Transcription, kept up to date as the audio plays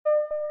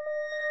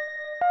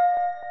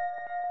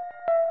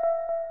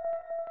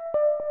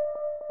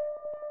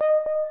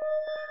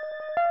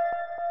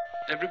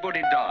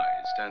Everybody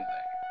dies, don't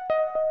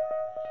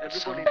they?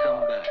 Everybody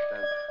come back,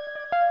 don't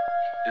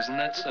they? Isn't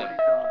that so?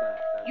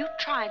 You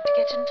tried to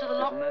get into the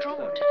locked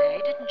drawer today,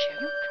 didn't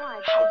you?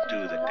 How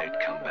do the dead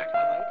come back,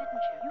 Mother?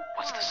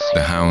 What's the secret?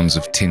 The Hounds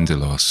of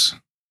Tindalos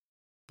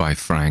by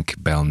Frank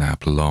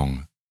Belknap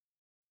Long.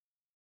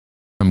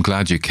 "I'm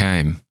glad you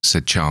came,"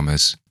 said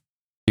Chalmers.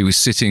 He was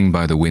sitting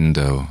by the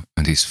window,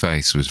 and his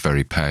face was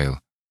very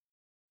pale.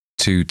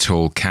 2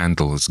 tall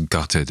candles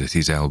guttered at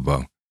his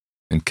elbow,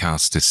 and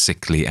cast a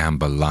sickly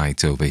amber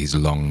light over his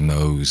long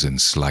nose and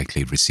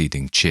slightly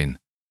receding chin.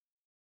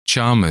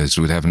 Chalmers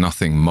would have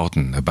nothing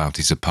modern about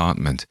his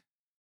apartment.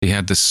 He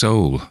had the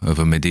soul of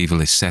a medieval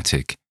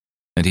ascetic,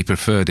 and he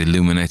preferred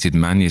illuminated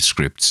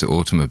manuscripts to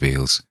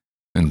automobiles,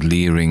 and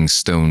leering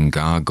stone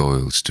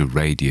gargoyles to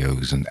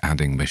radios and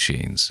adding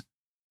machines.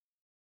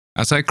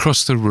 As I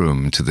crossed the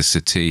room to the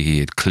settee he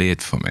had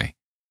cleared for me,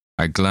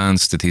 I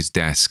glanced at his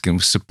desk and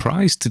was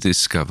surprised to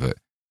discover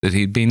that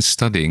he had been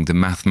studying the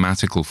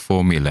mathematical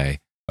formulae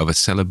of a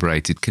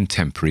celebrated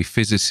contemporary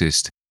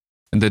physicist,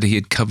 and that he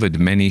had covered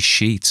many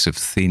sheets of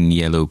thin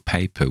yellow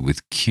paper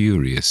with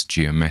curious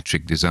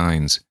geometric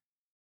designs.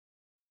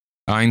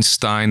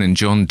 "Einstein and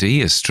John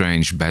Dee are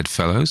strange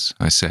bedfellows,"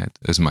 I said,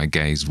 as my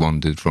gaze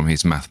wandered from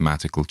his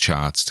mathematical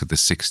charts to the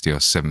 60 or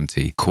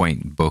 70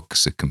 quaint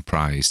books that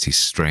comprised his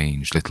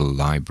strange little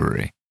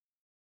library.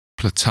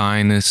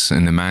 Plotinus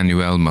and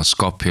Emmanuel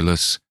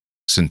Moscopulus,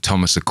 St.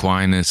 Thomas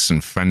Aquinas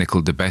and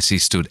Frenicle de Bessy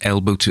stood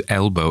elbow to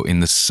elbow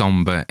in the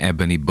sombre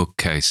ebony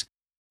bookcase,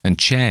 and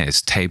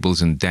chairs, tables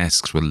and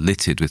desks were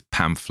littered with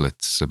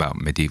pamphlets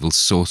about medieval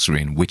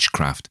sorcery and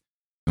witchcraft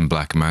and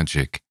black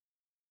magic,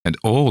 and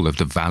all of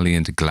the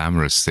valiant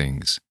glamorous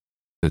things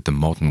that the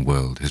modern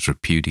world has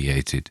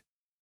repudiated.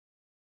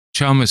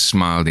 Chalmers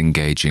smiled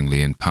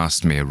engagingly and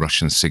passed me a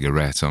Russian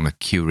cigarette on a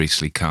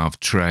curiously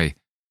carved tray.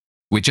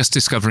 "We're just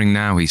discovering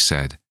now," he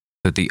said,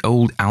 "that the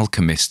old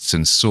alchemists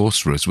and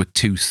sorcerers were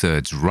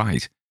 2/3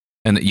 right,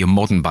 and that your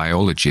modern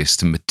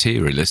biologist and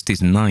materialist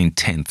is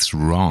 9/10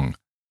 wrong."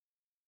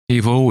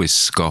 "You've always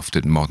scoffed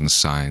at modern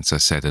science," I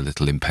said a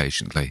little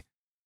impatiently.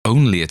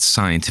 "Only at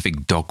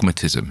scientific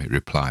dogmatism," he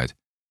replied.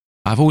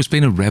 "I've always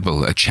been a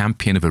rebel, a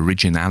champion of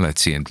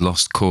originality and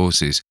lost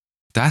causes.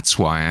 That's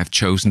why I've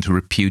chosen to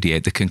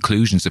repudiate the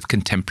conclusions of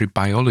contemporary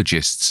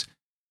biologists."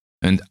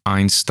 "And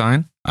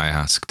Einstein?" I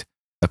asked.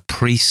 "A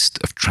priest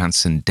of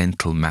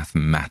transcendental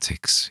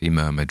mathematics," he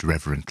murmured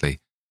reverently,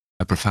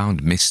 "a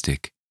profound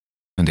mystic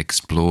and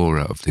explorer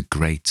of the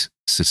great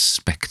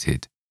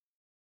suspected."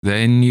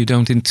 "Then you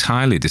don't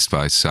entirely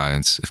despise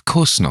science?" "Of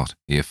course not,"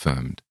 he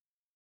affirmed.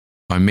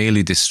 "I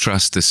merely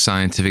distrust the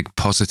scientific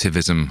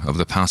positivism of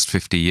the past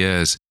 50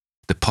 years,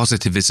 the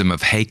positivism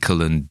of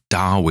Haeckel and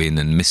Darwin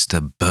and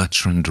Mr.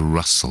 Bertrand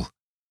Russell.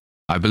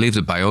 I believe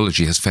that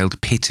biology has failed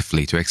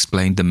pitifully to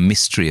explain the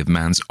mystery of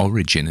man's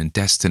origin and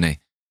destiny."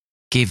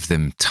 "Give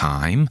them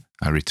time,"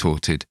 I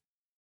retorted.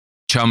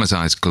 Chalmers'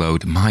 eyes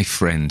glowed. "My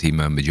friend," he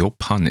murmured, "your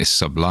pun is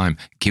sublime.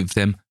 Give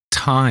them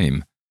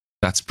time.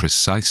 That's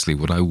precisely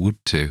what I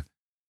would do.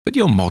 But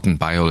your modern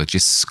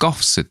biologist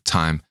scoffs at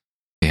time.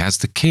 He has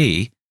the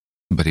key,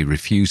 but he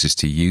refuses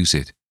to use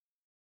it.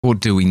 What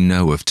do we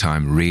know of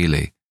time,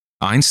 really?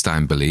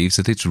 Einstein believes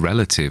that it's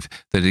relative,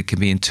 that it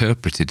can be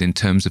interpreted in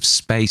terms of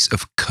space,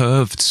 of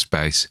curved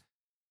space.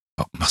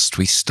 But must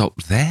we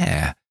stop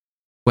there?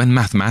 When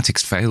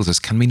mathematics fails us,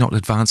 can we not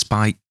advance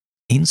by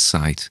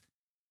insight?"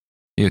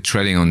 "You're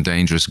treading on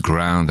dangerous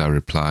ground," I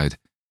replied.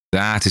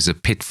 "That is a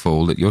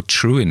pitfall that your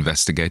true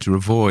investigator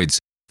avoids.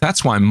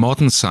 That's why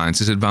modern science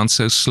has advanced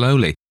so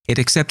slowly. It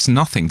accepts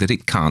nothing that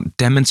it can't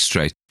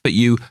demonstrate. But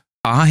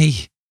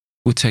I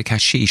would take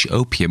hashish,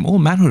 opium, all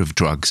manner of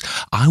drugs.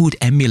 I would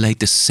emulate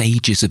the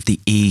sages of the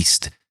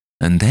East.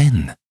 And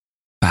then,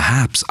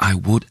 perhaps I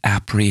would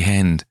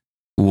apprehend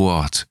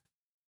what?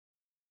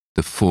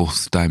 The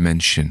 4th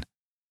dimension.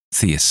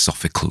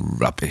 Theosophical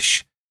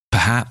rubbish.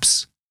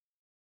 Perhaps.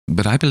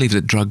 But I believe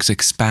that drugs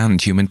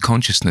expand human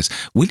consciousness.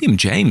 William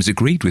James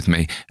agreed with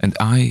me, and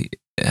I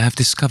have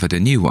discovered a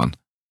new one.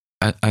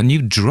 A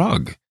new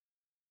drug.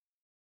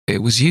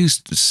 It was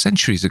used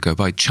centuries ago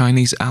by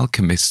Chinese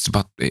alchemists,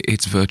 but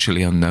it's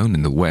virtually unknown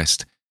in the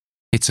West.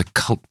 Its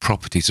occult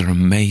properties are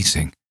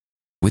amazing.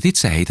 With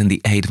its aid and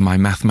the aid of my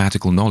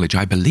mathematical knowledge,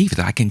 I believe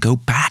that I can go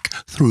back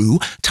through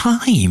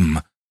time."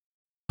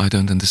 "I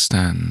don't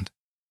understand."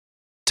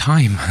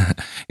 "Time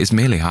is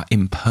merely our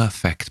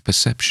imperfect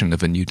perception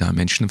of a new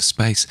dimension of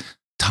space.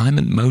 Time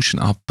and motion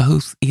are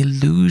both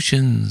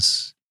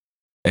illusions.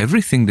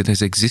 Everything that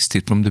has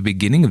existed from the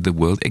beginning of the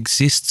world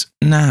exists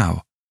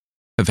now.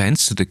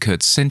 Events that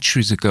occurred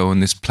centuries ago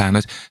on this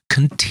planet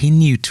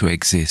continue to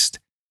exist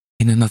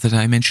in another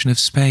dimension of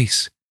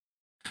space.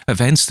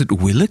 Events that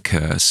will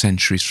occur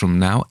centuries from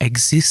now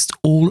exist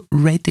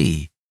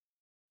already.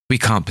 We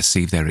can't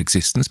perceive their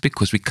existence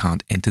because we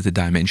can't enter the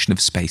dimension of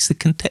space that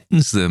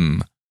contains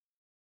them.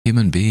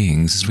 Human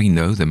beings, as we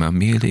know them, are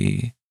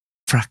merely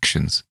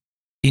fractions,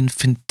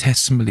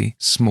 infinitesimally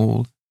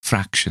small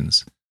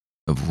fractions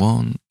of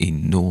one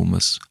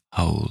enormous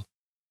whole.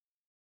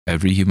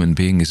 Every human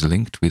being is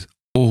linked with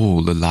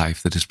all the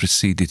life that has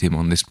preceded him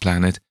on this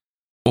planet.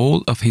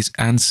 All of his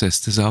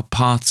ancestors are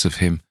parts of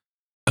him.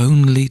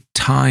 Only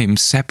time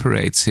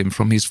separates him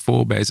from his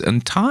forebears,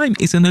 and time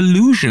is an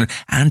illusion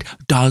and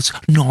does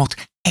not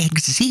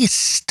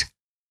exist.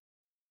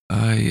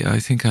 I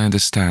think I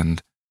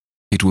understand.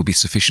 It will be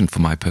sufficient for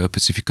my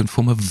purpose if you can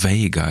form a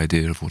vague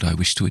idea of what I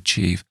wish to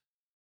achieve.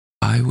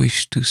 I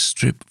wish to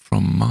strip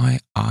from my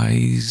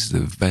eyes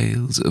the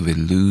veils of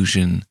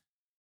illusion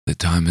that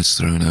time has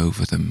thrown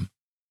over them,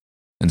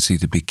 and see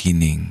the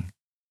beginning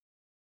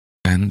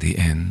and the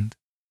end.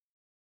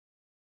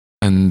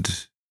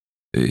 And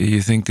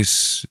you think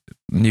this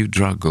new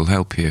drug will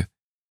help you?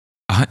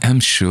 I am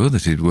sure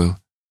that it will,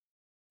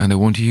 and I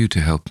want you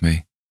to help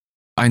me.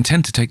 I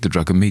intend to take the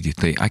drug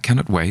immediately. I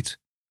cannot wait.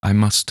 I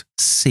must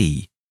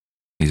see.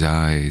 His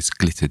eyes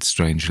glittered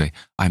strangely.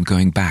 I'm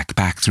going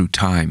back through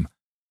time.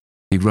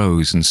 He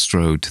rose and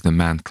strode to the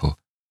mantel.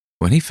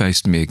 When he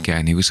faced me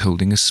again, he was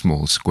holding a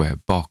small square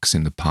box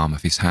in the palm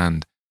of his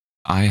hand.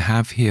 I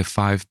have here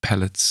 5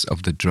 pellets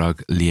of the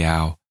drug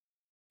Liao.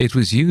 It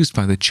was used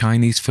by the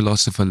Chinese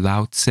philosopher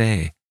Lao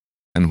Tse,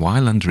 and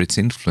while under its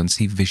influence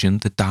he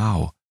visioned the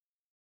Tao.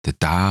 The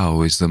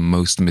Tao is the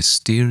most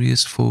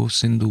mysterious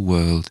force in the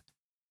world.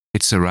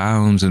 It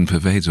surrounds and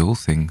pervades all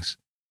things.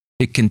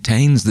 It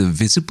contains the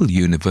visible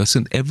universe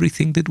and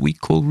everything that we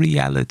call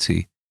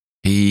reality.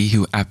 He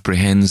who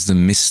apprehends the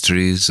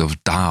mysteries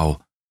of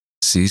Tao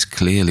sees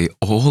clearly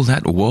all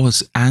that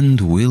was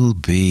and will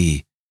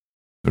be.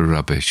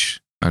 Rubbish,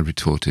 I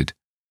retorted.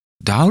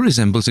 Tao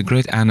resembles a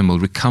great animal,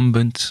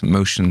 recumbent,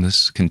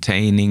 motionless,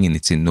 containing in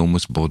its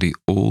enormous body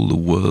all the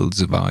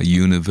worlds of our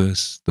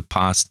universe, the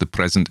past, the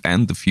present,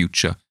 and the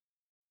future.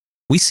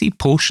 We see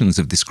portions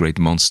of this great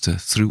monster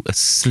through a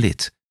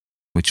slit,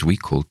 which we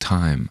call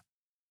time.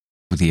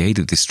 With the aid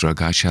of this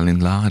drug, I shall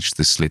enlarge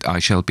the slit. I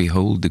shall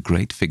behold the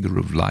great figure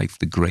of life,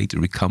 the great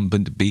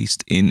recumbent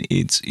beast in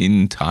its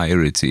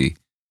entirety.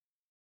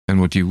 And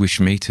what do you wish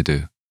me to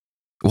do?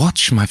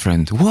 Watch, my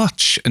friend,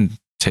 watch, and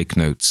take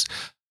notes.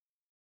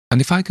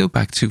 And if I go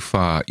back too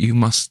far, you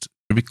must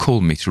recall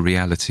me to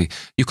reality.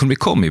 You can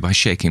recall me by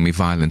shaking me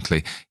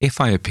violently.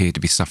 If I appear to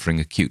be suffering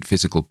acute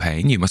physical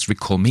pain, you must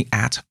recall me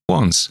at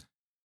once.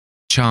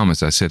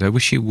 Chalmers, I said, I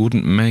wish you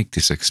wouldn't make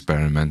this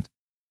experiment.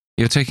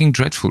 You're taking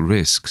dreadful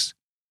risks.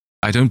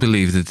 I don't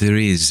believe that there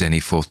is any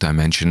 4th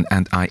dimension,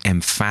 and I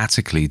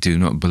emphatically do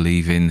not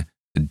believe in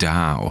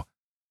Tao,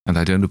 and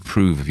I don't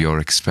approve of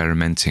your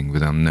experimenting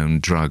with unknown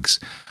drugs.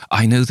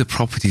 I know the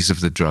properties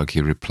of the drug,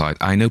 he replied.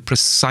 I know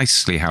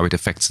precisely how it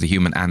affects the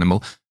human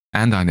animal,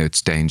 and I know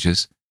its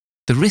dangers.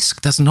 The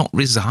risk does not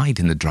reside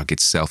in the drug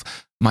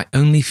itself. My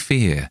only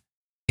fear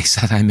is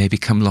that I may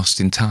become lost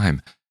in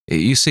time.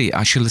 You see,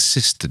 I shall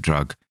assist the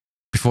drug.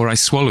 Before I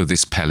swallow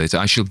this pellet,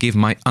 I shall give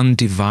my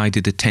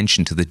undivided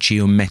attention to the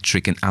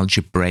geometric and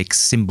algebraic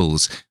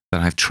symbols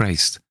that I've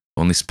traced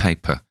on this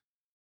paper.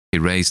 He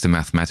raised a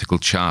mathematical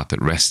chart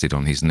that rested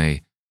on his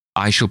knee.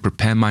 I shall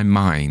prepare my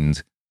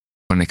mind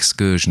for an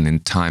excursion in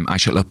time. I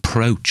shall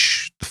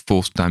approach the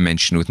 4th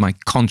dimension with my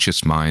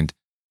conscious mind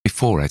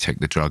before I take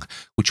the drug,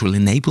 which will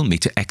enable me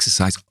to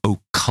exercise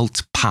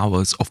occult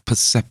powers of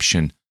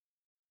perception.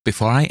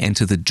 Before I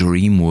enter the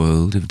dream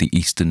world of the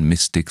Eastern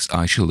mystics,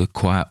 I shall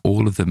acquire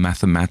all of the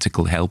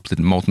mathematical help that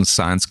modern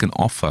science can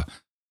offer.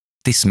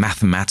 This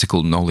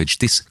mathematical knowledge,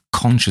 this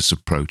conscious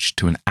approach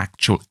to an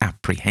actual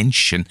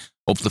apprehension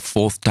of the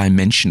 4th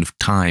dimension of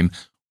time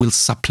will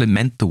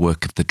supplement the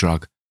work of the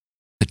drug.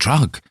 The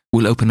drug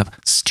will open up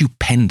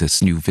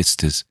stupendous new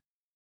vistas.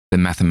 The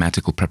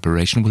mathematical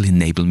preparation will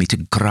enable me to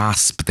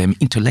grasp them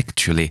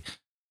intellectually.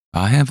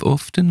 I have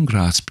often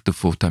grasped the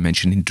 4th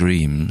dimension in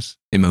dreams,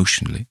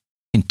 emotionally,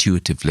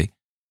 intuitively,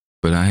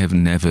 but I have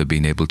never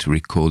been able to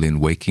recall in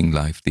waking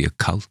life the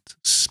occult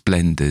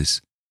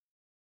splendors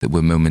that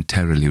were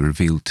momentarily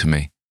revealed to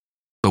me.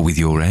 But with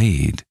your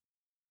aid,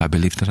 I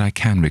believe that I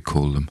can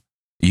recall them.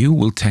 You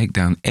will take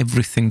down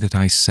everything that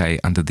I say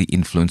under the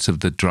influence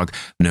of the drug.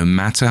 No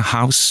matter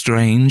how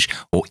strange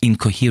or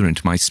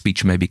incoherent my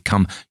speech may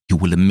become, you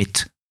will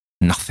omit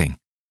nothing.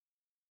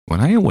 When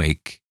I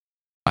awake,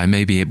 I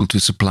may be able to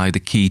supply the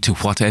key to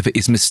whatever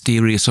is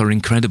mysterious or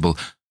incredible.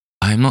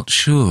 I am not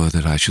sure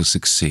that I shall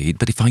succeed,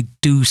 but if I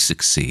do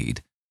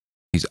succeed,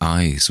 his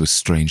eyes were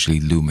strangely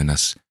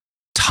luminous.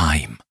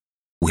 Time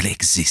will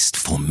exist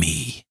for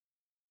me.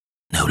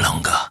 No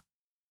longer.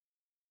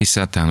 He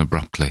sat down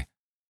abruptly.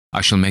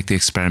 I shall make the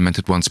experiment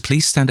at once.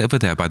 Please stand over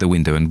there by the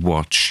window and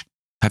watch.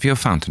 Have you a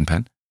fountain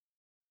pen?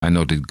 I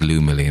nodded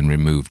gloomily and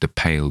removed a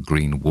pale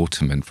green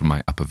waterman from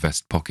my upper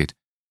vest pocket.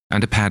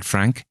 And a pad,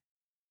 Frank?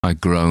 I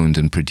groaned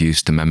and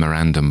produced a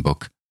memorandum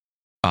book.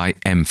 I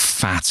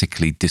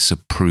emphatically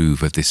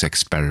disapprove of this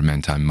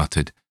experiment, I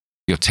muttered.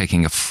 You're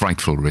taking a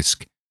frightful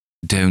risk.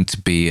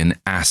 Don't be an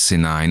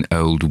asinine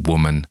old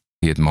woman,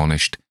 he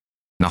admonished.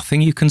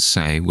 Nothing you can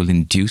say will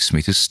induce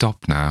me to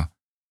stop now.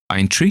 I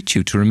entreat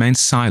you to remain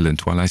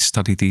silent while I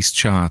study these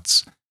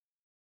charts.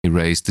 He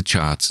raised the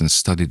charts and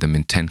studied them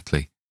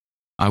intently.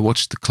 I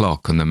watched the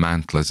clock on the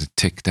mantel as it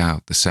ticked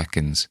out the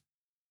seconds.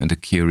 and a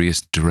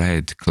curious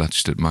dread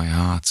clutched at my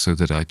heart so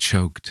that I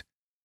choked.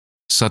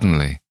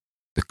 Suddenly,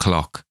 the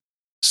clock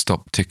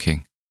stopped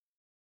ticking,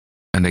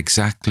 and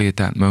exactly at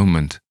that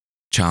moment,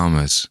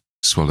 Chalmers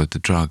swallowed the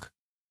drug.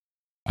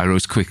 I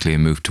rose quickly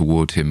and moved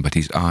toward him, but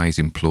his eyes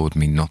implored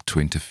me not to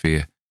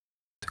interfere.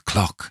 "The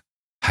clock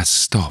has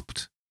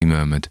stopped," he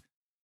murmured.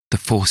 "The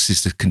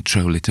forces that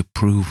control it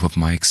approve of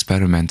my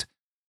experiment.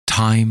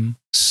 Time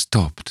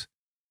stopped,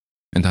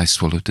 and I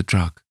swallowed the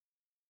drug.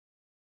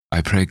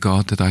 I pray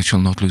God that I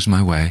shall not lose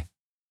my way."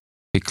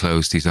 He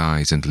closed his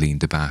eyes and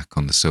leaned back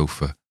on the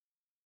sofa.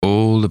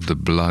 All of the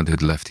blood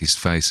had left his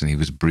face and he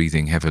was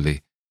breathing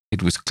heavily.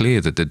 It was clear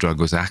that the drug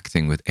was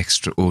acting with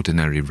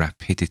extraordinary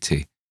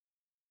rapidity.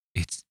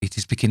 It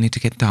is beginning to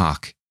get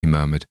dark," he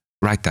murmured.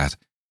 "Write that.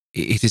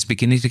 It is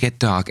beginning to get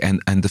dark,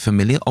 and the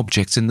familiar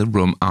objects in the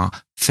room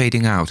are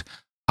fading out.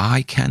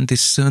 I can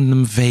discern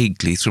them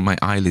vaguely through my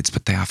eyelids,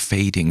 but they are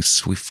fading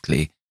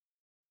swiftly."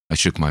 I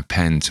shook my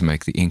pen to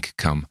make the ink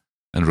come,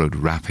 and wrote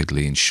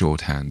rapidly in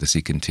shorthand as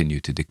he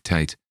continued to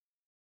dictate.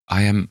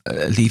 "I am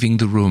leaving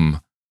the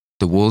room.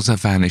 The walls are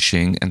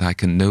vanishing, and I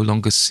can no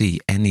longer see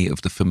any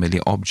of the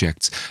familiar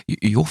objects.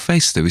 Your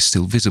face, though, is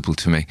still visible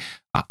to me.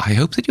 I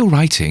hope that you're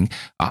writing.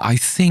 I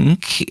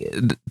think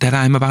that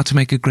I am about to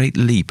make a great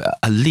leap,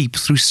 a leap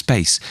through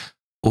space.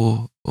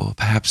 Or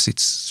perhaps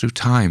it's through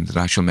time that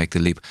I shall make the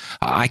leap.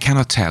 I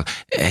cannot tell.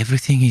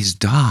 Everything is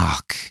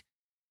dark,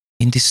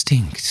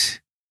 indistinct."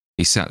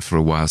 He sat for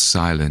a while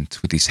silent,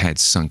 with his head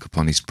sunk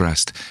upon his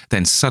breast.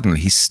 Then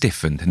suddenly he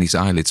stiffened, and his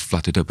eyelids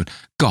fluttered open.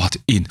 "God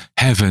in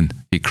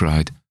heaven!" he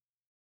cried.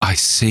 "I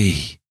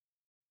see."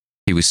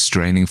 He was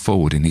straining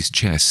forward in his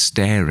chair,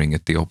 staring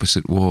at the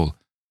opposite wall.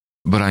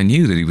 But I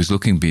knew that he was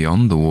looking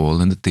beyond the wall,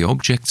 and that the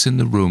objects in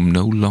the room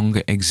no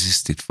longer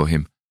existed for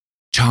him.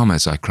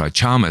 "Chalmers," I cried,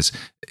 "Chalmers,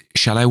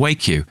 shall I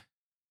wake you?"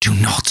 "Do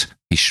not,"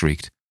 he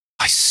shrieked.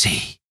 "I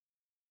see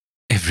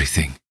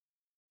everything.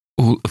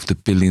 All of the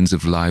billions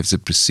of lives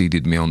that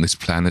preceded me on this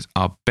planet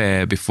are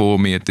bare before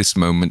me at this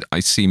moment. I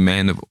see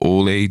men of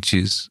all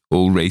ages,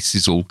 all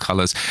races, all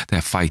colours.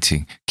 They're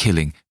fighting,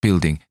 killing,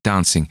 building,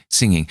 dancing,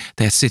 singing.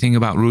 They're sitting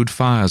about rude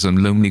fires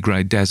on lonely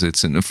grey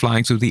deserts and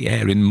flying through the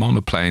air in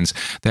monoplanes.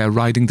 They're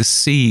riding the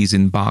seas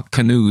in bark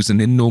canoes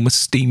and enormous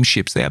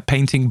steamships. They are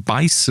painting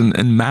bison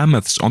and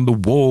mammoths on the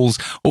walls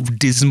of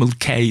dismal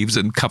caves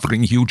and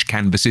covering huge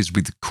canvases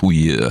with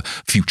queer,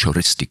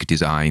 futuristic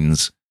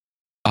designs.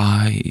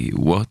 I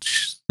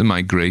watch the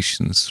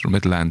migrations from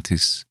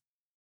Atlantis.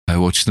 I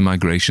watch the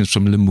migrations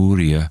from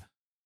Lemuria.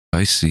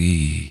 I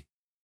see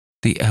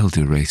the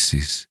elder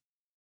races.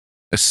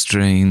 A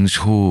strange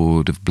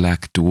horde of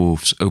black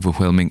dwarfs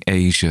overwhelming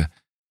Asia,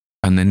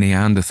 and the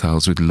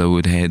Neanderthals with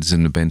lowered heads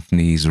and bent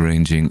knees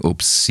ranging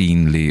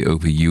obscenely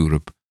over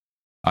Europe.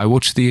 I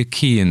watch the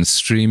Achaeans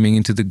streaming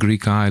into the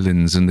Greek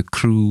islands and the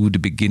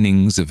crude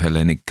beginnings of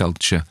Hellenic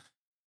culture.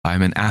 I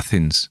am in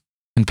Athens,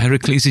 and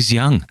Pericles is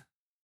young.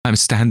 I am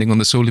standing on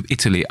the soil of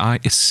Italy. I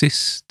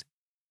assist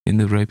in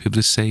the rape of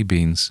the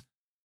Sabines.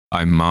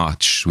 I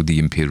march with the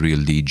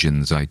imperial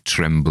legions. I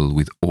tremble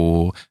with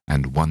awe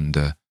and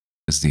wonder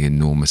as the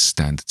enormous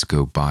standards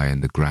go by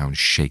and the ground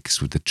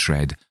shakes with the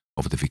tread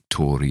of the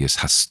victorious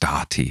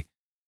Hastati.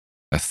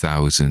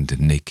 1,000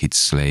 naked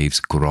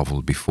slaves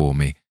grovel before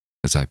me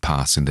as I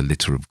pass in the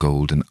litter of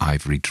gold and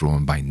ivory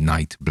drawn by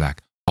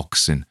night-black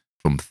oxen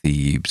from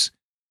Thebes,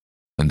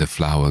 and the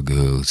flower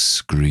girls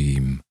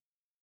scream,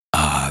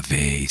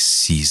 "Ave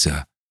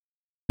Caesar,"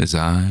 as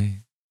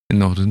I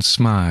nod and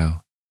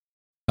smile.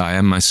 I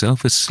am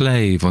myself a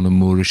slave on a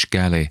Moorish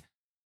galley.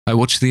 I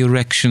watch the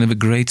erection of a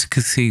great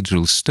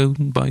cathedral.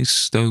 Stone by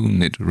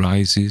stone it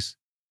rises,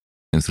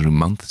 and through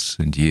months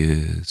and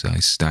years I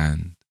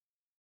stand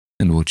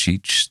and watch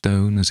each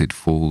stone as it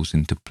falls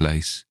into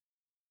place.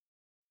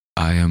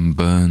 I am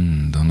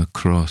burned on a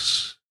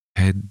cross,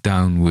 head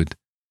downward,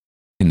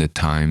 in the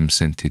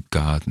time-scented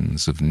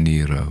gardens of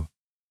Nero.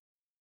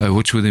 I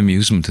watch with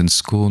amusement and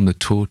scorn the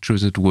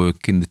torturers at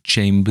work in the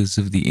chambers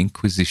of the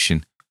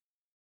Inquisition.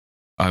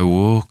 I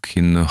walk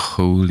in the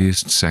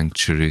holiest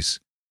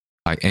sanctuaries.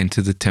 I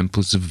enter the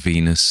temples of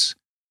Venus.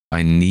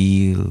 I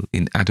kneel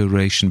in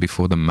adoration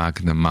before the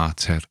Magna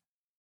Mater,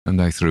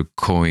 and I throw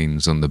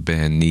coins on the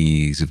bare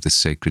knees of the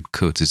sacred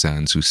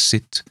courtesans who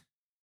sit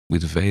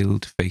with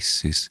veiled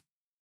faces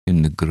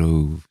in the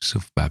groves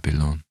of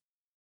Babylon.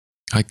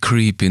 I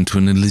creep into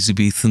an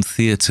Elizabethan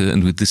theatre,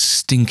 and with the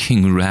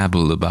stinking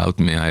rabble about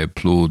me I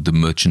applaud the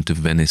Merchant of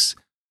Venice.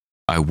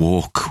 I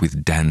walk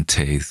with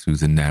Dante through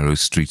the narrow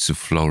streets of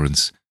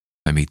Florence.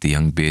 I meet the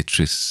young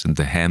Beatrice, and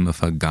the hem of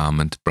her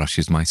garment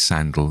brushes my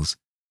sandals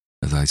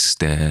as I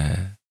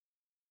stare,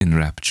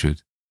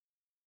 enraptured.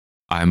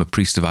 I am a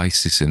priest of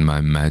Isis, and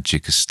my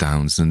magic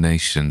astounds the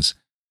nations.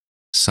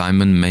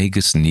 Simon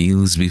Magus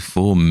kneels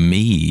before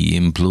me,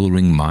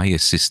 imploring my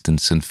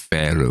assistance, and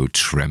Pharaoh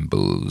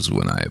trembles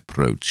when I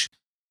approach.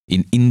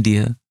 In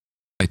India,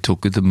 I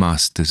talk with the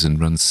masters and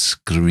run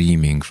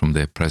screaming from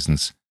their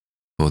presence,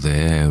 for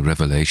their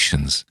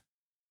revelations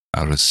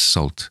are as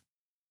salt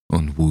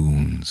on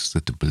wounds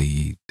that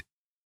bleed.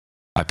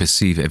 I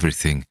perceive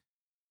everything,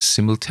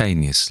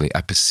 Simultaneously,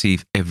 I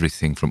perceive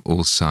everything from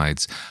all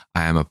sides.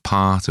 I am a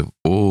part of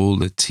all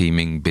the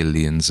teeming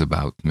billions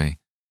about me.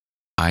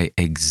 I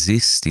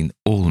exist in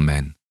all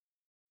men,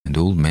 and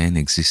all men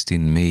exist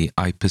in me.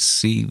 I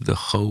perceive the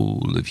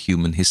whole of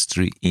human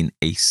history in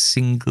a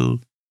single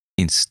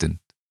instant.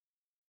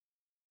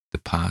 The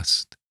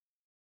past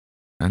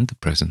and the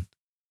present.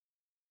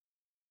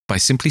 By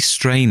simply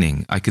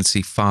straining, I can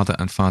see farther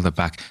and farther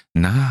back.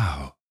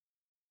 Now,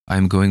 I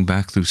am going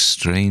back through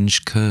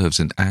strange curves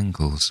and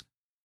angles.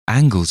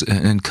 Angles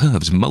and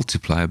curves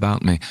multiply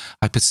about me.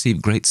 I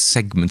perceive great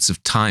segments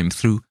of time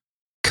through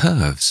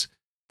curves.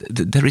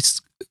 There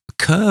is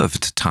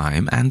curved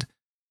time and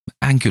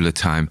angular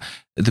time.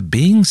 The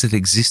beings that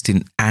exist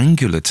in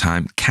angular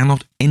time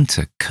cannot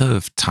enter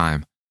curved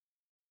time.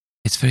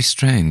 It's very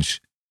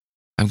strange.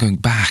 I'm going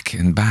back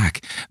and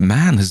back.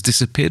 Man has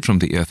disappeared from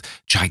the earth.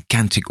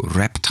 Gigantic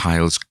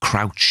reptiles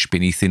crouch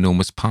beneath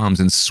enormous palms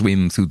and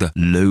swim through the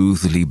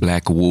loathly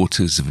black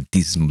waters of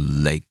dismal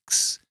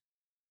lakes.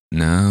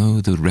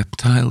 No, the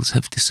reptiles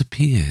have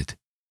disappeared.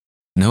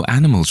 No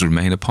animals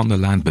remain upon the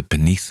land, but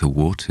beneath the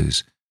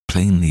waters,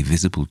 plainly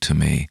visible to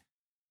me,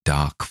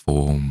 dark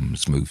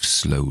forms move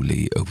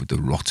slowly over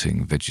the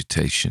rotting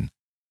vegetation.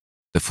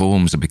 The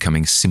forms are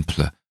becoming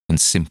simpler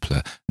and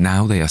simpler.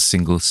 Now they are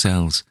single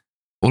cells.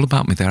 All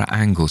about me there are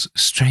angles,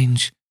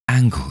 strange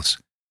angles,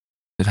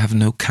 that have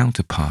no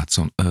counterparts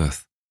on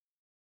earth.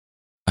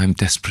 I am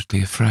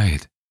desperately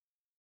afraid.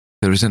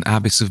 There is an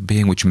abyss of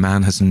being which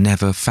man has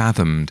never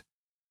fathomed.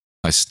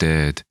 I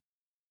stared.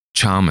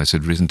 Chalmers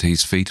had risen to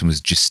his feet and was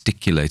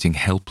gesticulating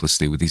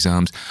helplessly with his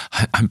arms.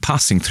 I'm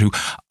passing through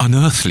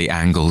unearthly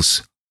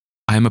angles.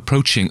 I am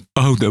approaching.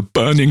 Oh, the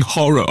burning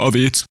horror of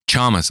it!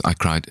 Chalmers, I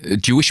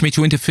cried, do you wish me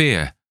to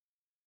interfere?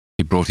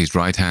 He brought his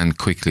right hand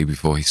quickly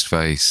before his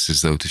face,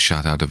 as though to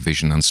shut out a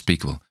vision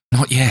unspeakable.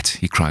 Not yet,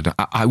 he cried.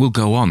 I will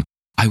go on.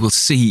 I will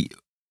see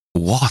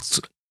what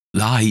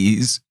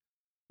lies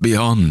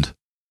beyond.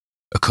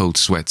 A cold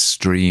sweat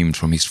streamed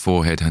from his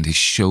forehead and his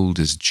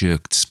shoulders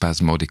jerked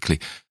spasmodically.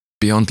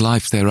 Beyond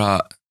life there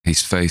are...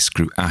 His face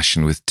grew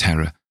ashen with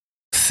terror.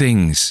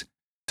 Things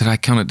that I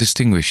cannot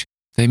distinguish.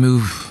 They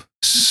move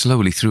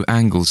slowly through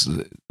angles.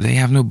 They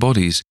have no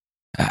bodies,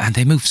 and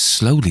they move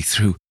slowly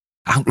through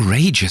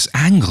outrageous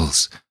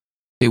angles.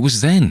 It was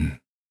then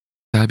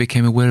that I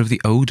became aware of the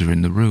odour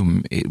in the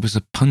room. It was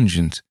a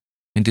pungent,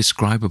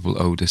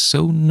 indescribable odour,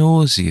 so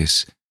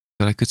nauseous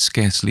that I could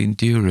scarcely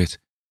endure it.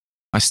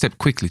 I stepped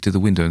quickly to the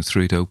window and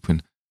threw it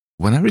open.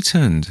 When I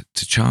returned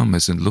to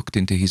Chalmers and looked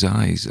into his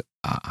eyes,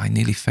 I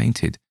nearly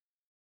fainted.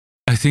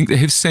 I think they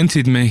have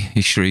scented me,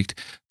 he shrieked.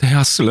 They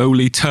are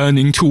slowly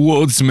turning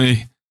towards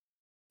me.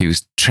 He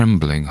was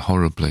trembling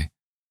horribly.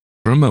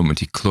 For a moment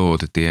he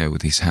clawed at the air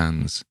with his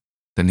hands.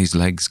 Then his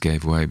legs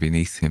gave way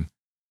beneath him,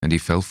 and he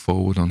fell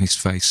forward on his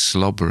face,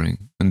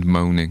 slobbering and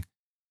moaning.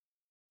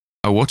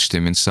 I watched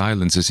him in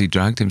silence as he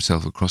dragged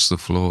himself across the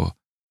floor.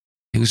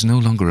 He was no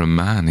longer a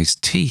man. His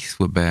teeth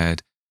were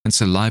bared, and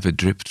saliva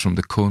dripped from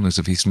the corners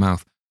of his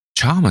mouth.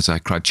 Chalmers, I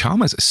cried.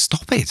 Chalmers,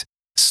 stop it!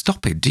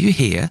 Stop it! Do you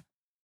hear?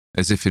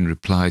 As if in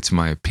reply to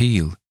my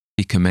appeal,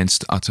 he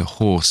commenced to utter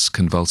hoarse,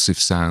 convulsive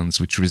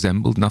sounds which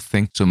resembled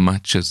nothing so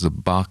much as the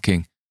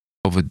barking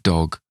of a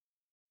dog,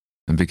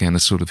 and began a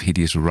sort of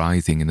hideous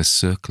writhing in a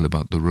circle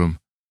about the room.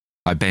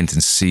 I bent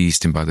and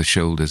seized him by the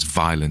shoulders,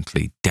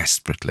 violently,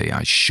 desperately.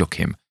 I shook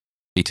him.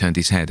 He turned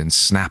his head and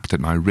snapped at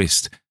my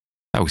wrist.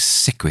 I was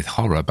sick with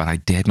horror, but I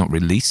dared not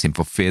release him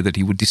for fear that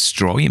he would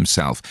destroy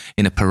himself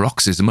in a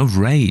paroxysm of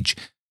rage.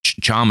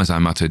 Chalmers, I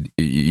muttered,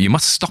 you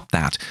must stop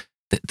that.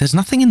 There's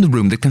nothing in the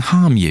room that can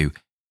harm you.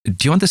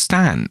 Do you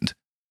understand?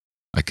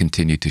 I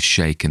continued to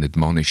shake and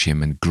admonish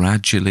him, and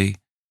gradually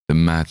the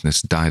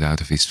madness died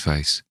out of his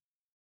face.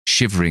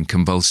 Shivering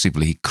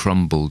convulsively, he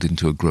crumbled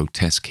into a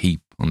grotesque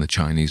heap on the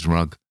Chinese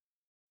rug.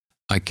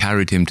 I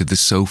carried him to the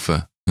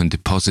sofa and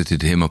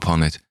deposited him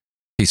upon it.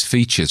 His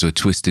features were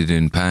twisted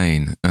in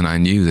pain, and I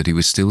knew that he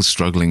was still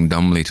struggling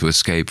dumbly to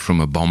escape from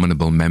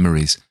abominable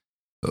memories.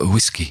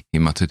 Whiskey, he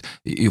muttered.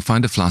 You'll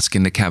find a flask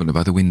in the cabinet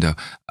by the window,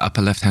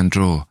 upper left-hand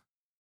drawer.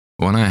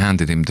 When I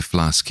handed him the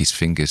flask, his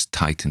fingers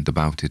tightened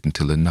about it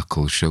until the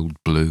knuckles showed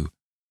blue.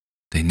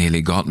 They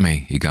nearly got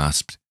me, he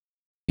gasped.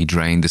 He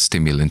drained the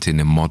stimulant in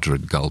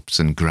immoderate gulps,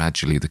 and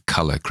gradually the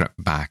colour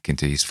crept back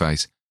into his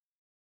face.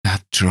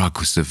 That drug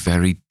was the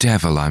very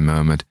devil, I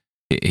murmured.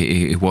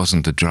 It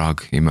wasn't a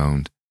drug, he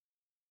moaned.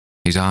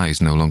 His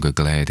eyes no longer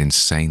glared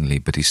insanely,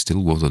 but he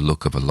still wore the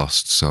look of a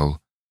lost soul.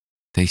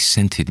 They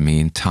scented me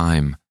in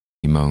time,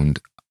 he moaned.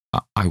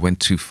 I went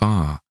too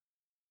far.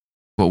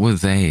 What were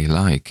they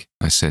like?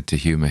 I said to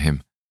humour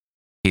him.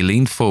 He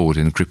leaned forward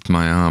and gripped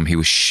my arm. He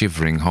was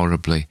shivering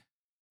horribly.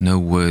 No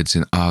words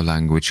in our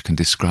language can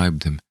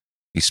describe them.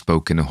 He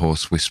spoke in a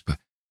hoarse whisper.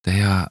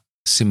 They are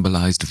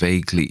symbolised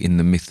vaguely in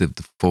the myth of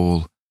the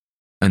fall,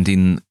 and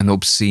in an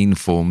obscene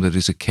form that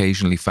is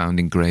occasionally found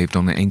engraved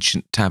on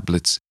ancient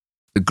tablets.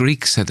 The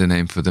Greeks had a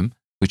name for them,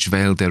 which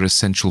veiled their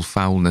essential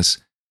foulness.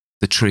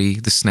 The tree,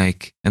 the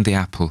snake, and the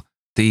apple.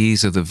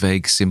 These are the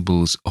vague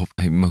symbols of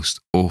a most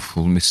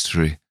awful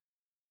mystery.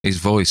 His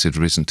voice had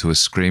risen to a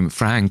scream.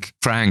 Frank,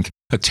 Frank,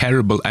 a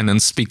terrible and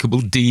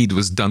unspeakable deed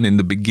was done in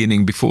the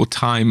beginning, before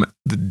time.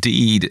 The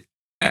deed,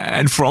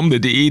 and from the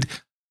deed.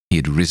 He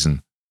had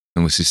risen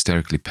and was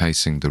hysterically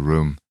pacing the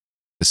room.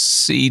 The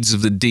seeds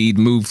of the deed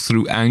move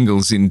through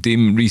angles in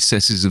dim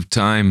recesses of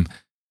time.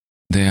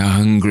 They are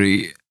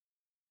hungry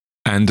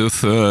and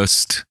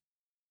athirst.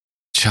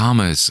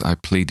 Chalmers, I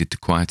pleaded to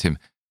quiet him.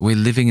 We're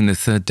living in the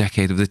 3rd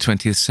decade of the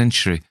 20th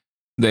century.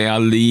 They are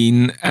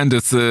lean and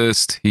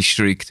athirst, he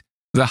shrieked.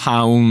 The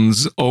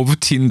Hounds of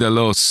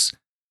Tindalos.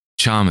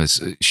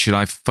 Chalmers, should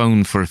I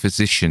phone for a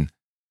physician?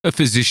 A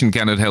physician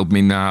cannot help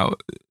me now.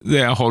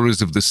 They are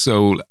horrors of the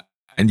soul.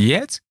 And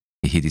yet,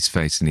 he hid his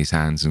face in his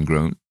hands and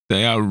groaned,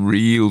 they are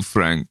real,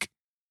 Frank.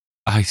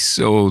 I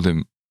saw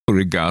them for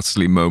a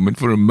ghastly moment.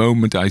 For a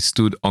moment I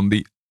stood on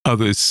the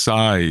other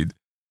side.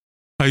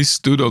 I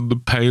stood on the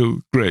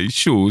pale grey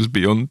shores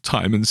beyond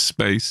time and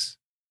space,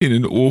 in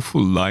an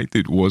awful light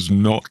that was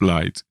not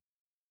light,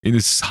 in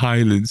a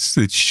silence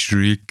that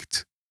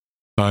shrieked.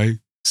 I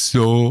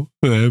saw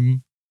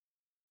them.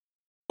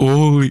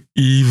 All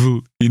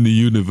evil in the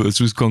universe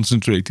was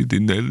concentrated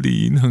in their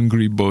lean,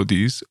 hungry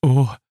bodies.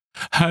 Or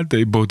had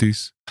they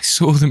bodies? I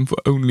saw them for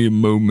only a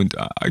moment.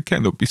 I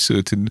cannot be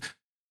certain.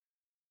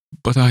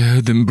 But I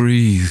heard them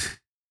breathe.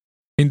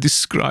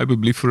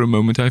 Indescribably for a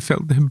moment I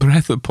felt their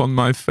breath upon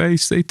my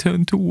face. They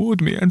turned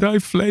toward me, and I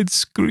fled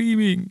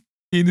screaming.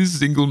 In a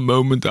single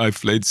moment I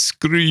fled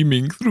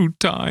screaming through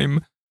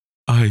time.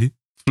 I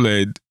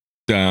fled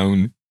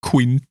down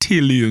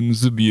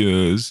quintillions of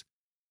years.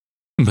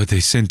 But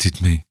they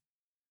scented me.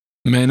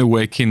 Men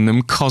awake in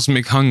them,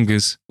 cosmic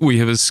hungers. We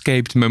have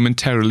escaped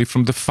momentarily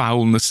from the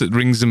foulness that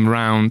rings them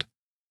round.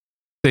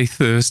 They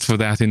thirst for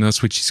that in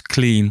us which is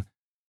clean,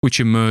 which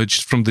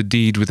emerged from the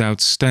deed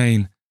without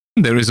stain.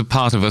 There is a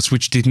part of us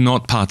which did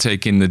not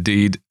partake in the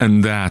deed,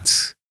 and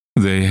that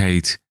they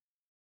hate.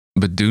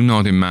 But do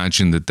not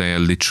imagine that they are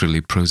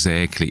literally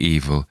prosaically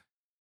evil.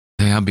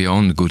 They are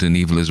beyond good and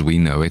evil as we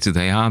know it.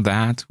 They are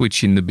that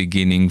which in the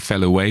beginning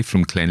fell away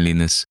from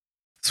cleanliness.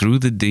 Through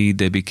the deed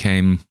they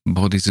became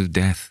bodies of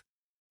death,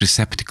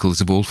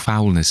 receptacles of all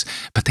foulness.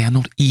 But they are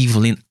not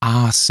evil in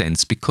our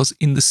sense, because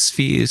in the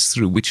spheres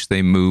through which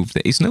they move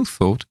there is no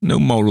thought, no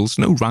morals,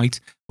 no right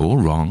or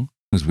wrong,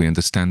 as we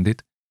understand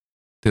it.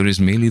 There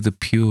is merely the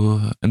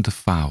pure and the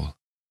foul.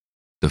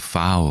 The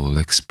foul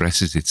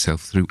expresses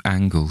itself through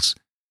angles,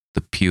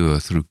 the pure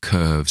through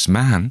curves.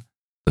 Man,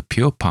 the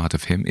pure part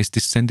of him, is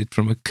descended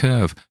from a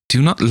curve.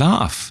 Do not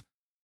laugh.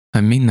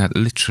 I mean that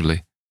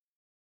literally.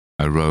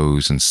 I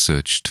rose and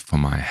searched for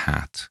my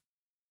hat.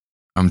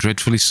 I'm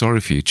dreadfully sorry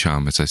for you,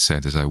 Chalmers, I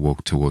said as I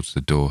walked towards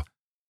the door.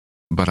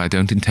 But I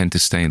don't intend to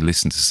stay and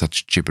listen to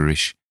such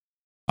gibberish.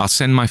 I'll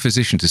send my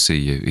physician to see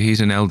you. He's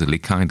an elderly,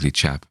 kindly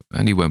chap,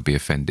 and he won't be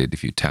offended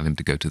if you tell him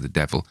to go to the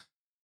devil.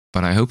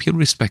 But I hope you'll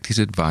respect his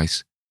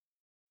advice.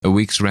 A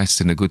week's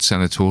rest in a good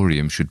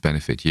sanatorium should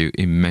benefit you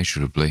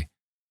immeasurably.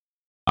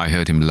 I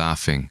heard him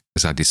laughing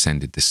as I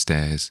descended the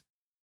stairs,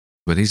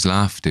 but his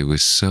laughter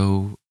was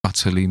so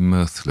utterly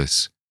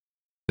mirthless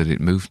that it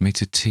moved me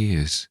to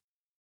tears.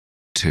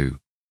 2.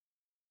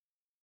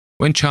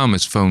 When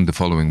Chalmers phoned the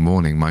following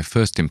morning, my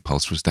first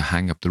impulse was to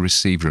hang up the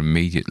receiver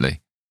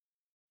immediately.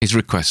 His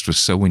request was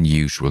so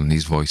unusual and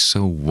his voice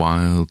so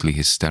wildly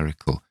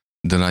hysterical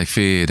that I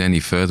feared any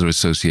further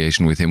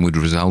association with him would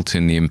result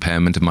in the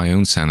impairment of my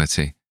own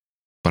sanity.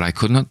 But I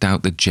could not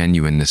doubt the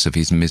genuineness of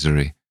his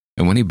misery,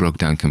 and when he broke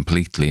down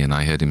completely and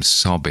I heard him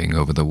sobbing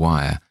over the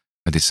wire,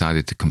 I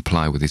decided to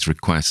comply with his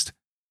request.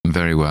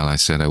 Very well, I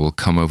said, I will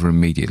come over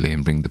immediately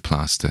and bring the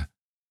plaster.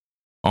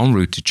 En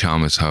route to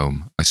Chalmers'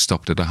 home, I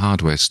stopped at a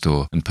hardware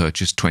store and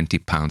purchased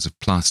 £20 of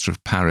plaster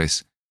of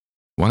Paris.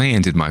 When I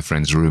entered my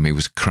friend's room, he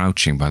was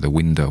crouching by the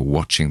window,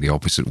 watching the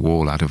opposite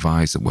wall out of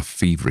eyes that were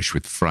feverish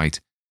with fright.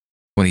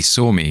 When he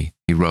saw me,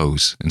 he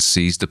rose and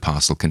seized the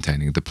parcel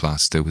containing the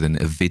plaster with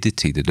an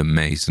avidity that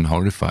amazed and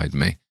horrified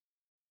me.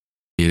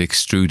 He had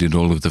extruded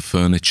all of the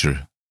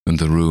furniture, and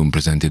the room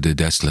presented a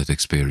desolate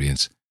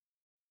experience.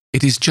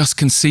 "It is just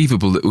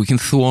conceivable that we can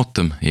thwart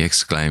them," he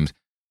exclaimed.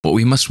 "But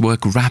we must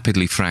work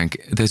rapidly, Frank.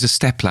 There's a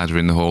stepladder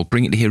in the hall.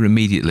 Bring it here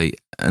immediately,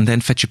 and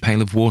then fetch a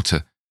pail of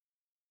water."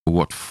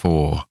 "What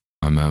for?"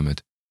 I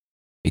murmured.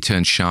 He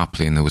turned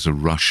sharply and there was a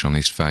rush on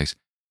his face.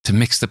 "To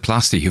mix the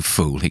plaster, you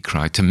fool," he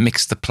cried. "To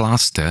mix the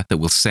plaster that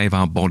will save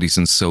our bodies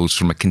and souls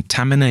from a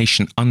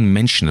contamination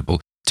unmentionable.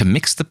 To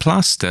mix the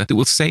plaster that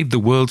will save the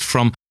world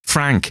from...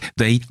 Frank,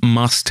 they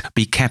must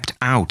be kept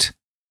out."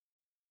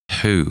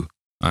 "Who?"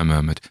 I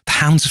murmured. "The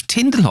Hounds of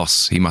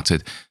Tindalos," he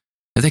muttered.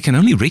 "They can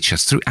only reach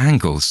us through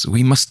angles.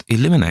 We must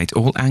eliminate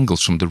all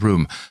angles from the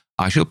room.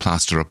 I shall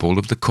plaster up all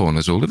of the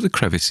corners, all of the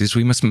crevices.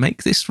 We must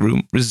make this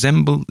room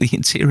resemble the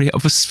interior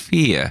of a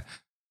sphere."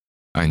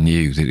 I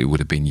knew that it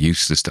would have been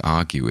useless to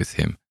argue with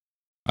him.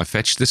 I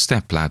fetched the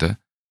stepladder,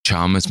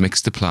 Chalmers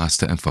mixed the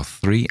plaster, and for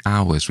 3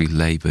 hours we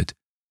laboured.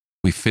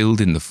 We filled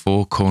in the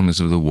 4 corners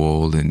of the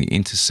wall, in the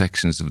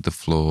intersections of the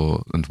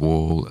floor and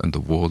the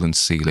wall and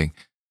ceiling,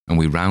 and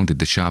we rounded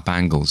the sharp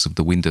angles of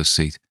the window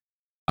seat.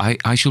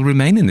 I shall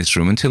remain in this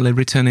room until they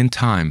return in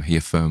time, he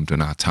affirmed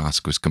when our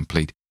task was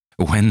complete.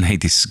 When they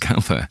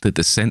discover that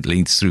the scent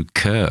leads through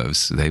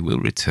curves, they will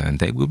return.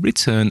 They will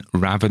return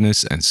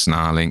ravenous and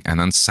snarling and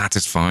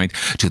unsatisfied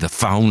to the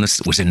foulness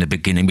that was in the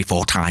beginning,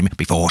 before time,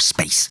 before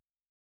space.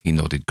 He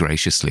nodded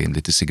graciously and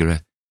lit a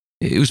cigarette.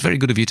 It was very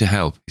good of you to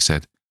help, he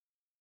said.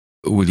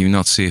 Will you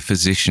not see a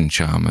physician,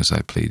 Chalmers?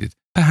 I pleaded.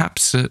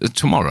 Perhaps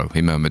tomorrow,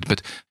 he murmured,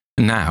 but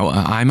now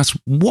I must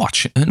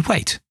watch and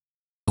wait.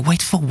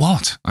 Wait for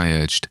what? I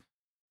urged.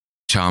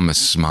 Chalmers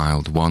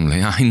smiled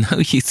wanly. I know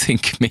you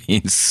think me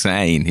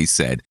insane, he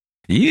said.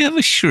 You have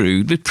a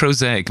shrewd but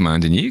prosaic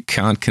mind, and you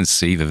can't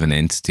conceive of an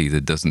entity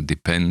that doesn't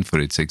depend for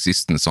its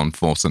existence on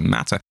force and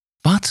matter.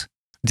 But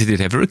did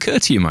it ever occur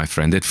to you, my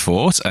friend, that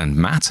force and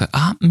matter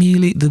are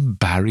merely the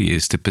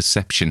barriers to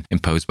perception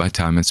imposed by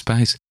time and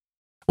space?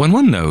 When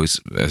one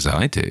knows, as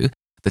I do,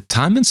 that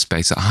time and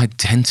space are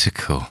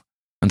identical,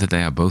 and that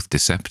they are both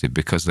deceptive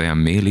because they are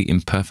merely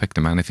imperfect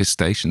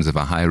manifestations of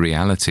a higher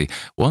reality,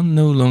 one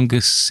no longer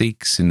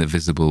seeks in the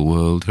visible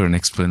world for an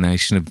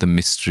explanation of the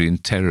mystery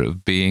and terror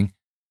of being.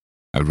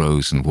 I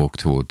rose and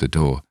walked toward the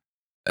door.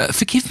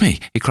 Forgive me,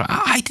 he cried.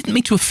 I didn't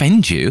mean to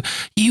offend you.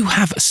 You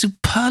have a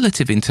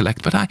superlative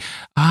intellect, but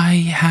I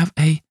have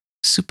a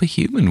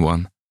superhuman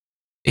one.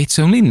 It's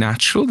only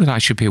natural that I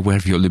should be aware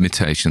of your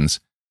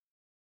limitations.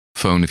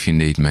 Phone if you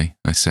need me,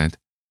 I said,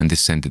 and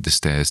descended the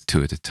stairs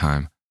 2 at a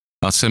time.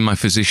 I'll send my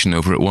physician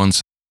over at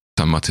once,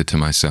 I muttered to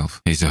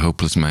myself. He's a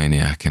hopeless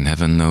maniac, and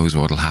heaven knows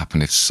what'll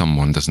happen if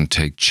someone doesn't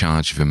take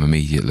charge of him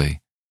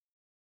immediately.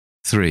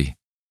 3.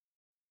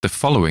 The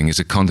following is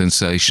a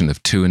condensation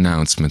of 2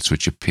 announcements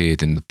which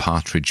appeared in the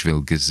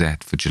Partridgeville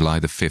Gazette for July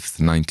the 5th,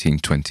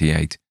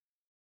 1928.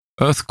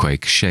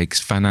 Earthquake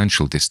shakes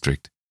financial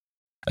district.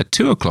 At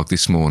 2 o'clock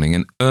this morning,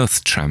 an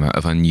earth tremor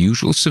of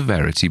unusual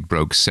severity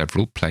broke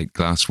several plate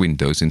glass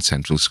windows in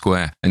Central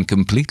Square and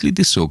completely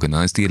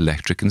disorganized the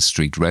electric and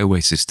street railway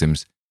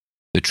systems.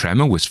 The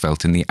tremor was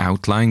felt in the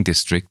outlying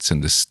districts,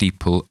 and the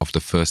steeple of the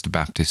First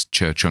Baptist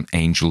Church on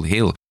Angel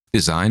Hill,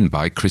 designed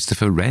by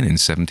Christopher Wren in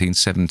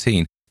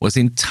 1717, was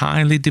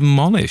entirely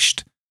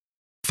demolished.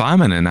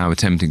 Firemen are now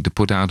attempting to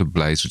put out a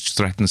blaze which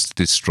threatens to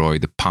destroy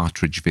the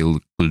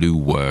Partridgeville glue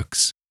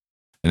works.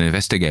 An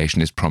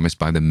investigation is promised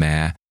by the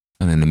mayor,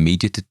 and an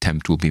immediate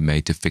attempt will be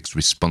made to fix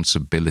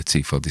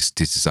responsibility for this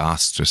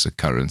disastrous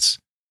occurrence.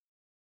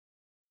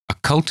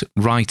 Occult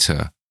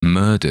writer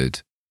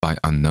murdered by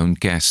unknown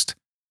guest.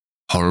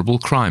 Horrible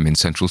crime in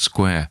Central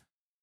Square.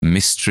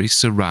 Mystery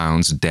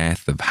surrounds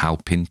death of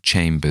Halpin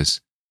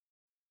Chambers.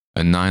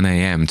 At 9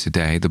 a.m.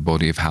 today, the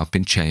body of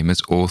Halpin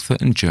Chambers, author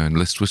and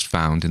journalist, was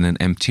found in an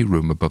empty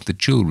room above the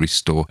jewellery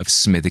store of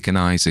Smithick and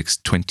Isaacs,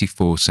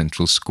 24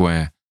 Central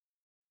Square.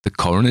 The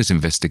coroner's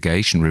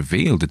investigation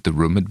revealed that the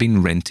room had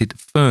been rented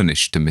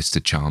furnished to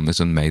Mr.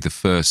 Chalmers on May the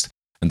 1st,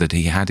 and that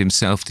he had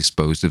himself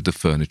disposed of the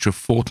furniture a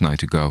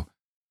fortnight ago.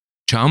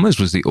 Chalmers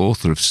was the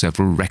author of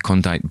several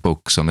recondite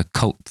books on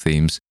occult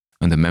themes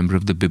and a member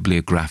of the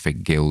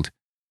Bibliographic Guild.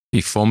 He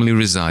formerly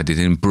resided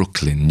in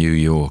Brooklyn, New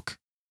York.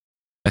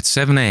 At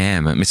 7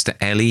 a.m., Mr.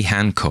 L.E.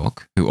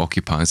 Hancock, who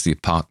occupies the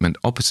apartment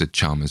opposite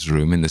Chalmers'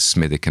 room in the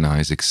Smithick and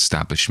Isaacs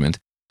establishment,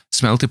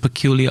 smelt a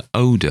peculiar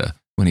odour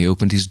when he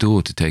opened his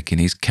door to take in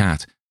his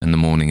cat and the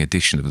morning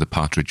edition of the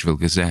Partridgeville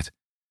Gazette.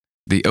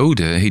 The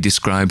odour he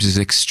describes as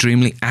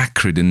extremely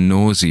acrid and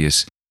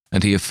nauseous,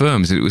 and he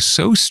affirms that it was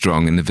so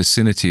strong in the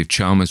vicinity of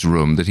Chalmers'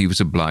 room that he was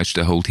obliged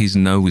to hold his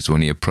nose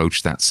when he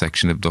approached that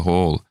section of the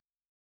hall.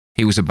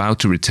 He was about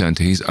to return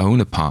to his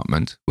own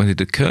apartment when it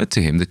occurred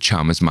to him that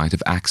Chalmers might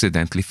have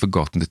accidentally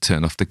forgotten to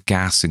turn off the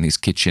gas in his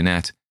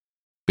kitchenette.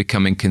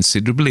 Becoming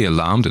considerably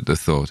alarmed at the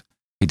thought,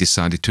 he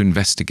decided to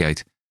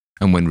investigate,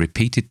 and when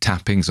repeated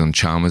tappings on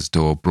Chalmers'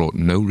 door brought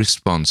no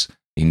response,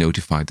 he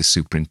notified the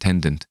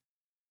superintendent.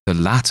 The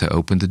latter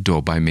opened the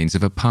door by means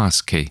of a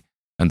pass key,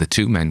 and the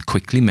 2 men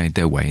quickly made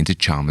their way into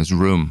Chalmers'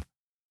 room.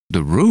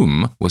 The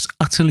room was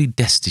utterly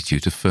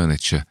destitute of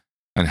furniture,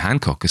 and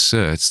Hancock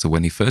asserts that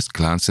when he first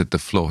glanced at the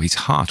floor his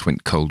heart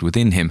went cold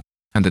within him,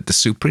 and that the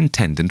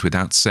superintendent,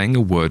 without saying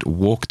a word,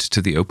 walked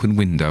to the open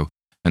window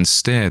and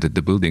stared at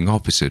the building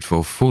opposite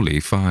for fully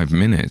 5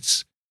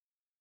 minutes.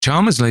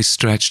 Chalmers lay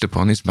stretched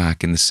upon his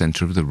back in the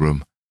centre of the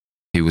room.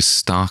 He was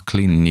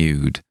starkly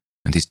nude,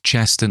 and his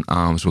chest and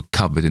arms were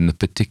covered in the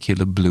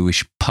particular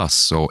bluish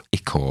pus or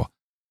ichor.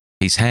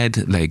 His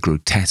head lay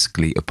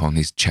grotesquely upon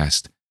his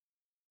chest.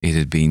 It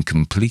had been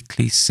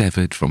completely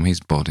severed from his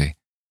body,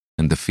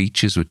 and the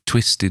features were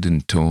twisted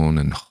and torn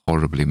and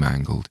horribly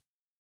mangled.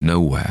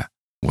 Nowhere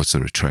was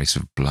there a trace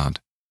of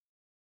blood.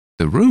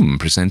 The room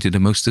presented a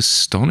most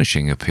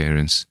astonishing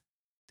appearance.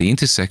 The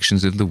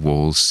intersections of the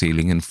walls,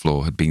 ceiling and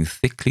floor had been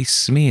thickly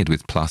smeared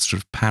with plaster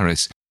of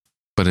Paris,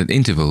 but at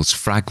intervals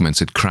fragments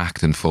had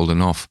cracked and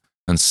fallen off,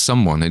 and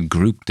someone had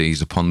grouped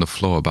these upon the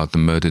floor about the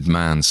murdered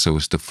man so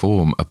as to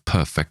form a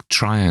perfect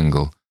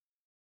triangle.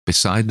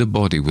 Beside the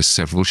body were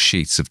several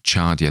sheets of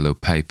charred yellow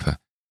paper.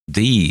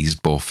 These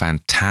bore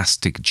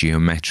fantastic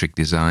geometric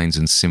designs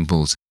and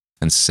symbols,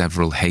 and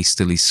several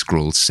hastily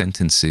scrawled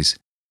sentences.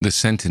 The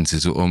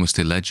sentences were almost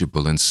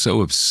illegible and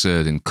so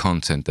absurd in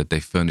content that they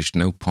furnished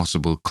no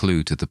possible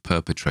clue to the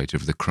perpetrator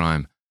of the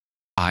crime.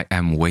 "I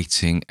am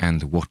waiting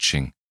and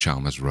watching,"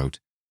 Chalmers wrote.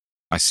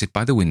 "I sit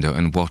by the window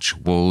and watch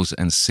walls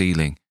and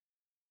ceiling.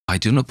 I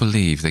do not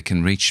believe they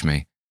can reach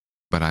me,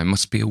 but I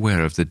must be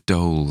aware of the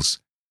doles.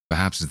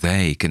 Perhaps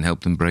they can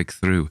help them break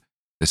through.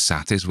 The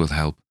satyrs will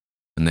help,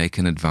 and they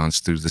can advance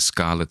through the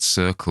scarlet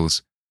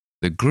circles.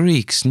 The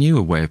Greeks knew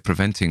a way of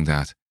preventing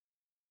that.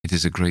 It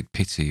is a great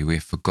pity we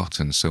have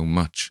forgotten so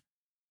much."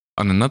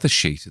 On another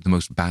sheet, the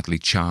most badly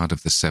charred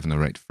of the 7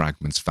 or 8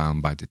 fragments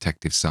found by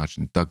Detective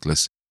Sergeant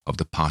Douglas of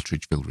the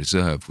Partridgeville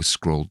Reserve was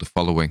scrawled the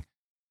following: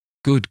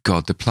 "Good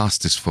God, the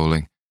plaster's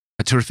falling.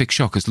 A terrific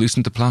shock has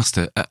loosened the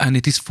plaster, and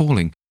it is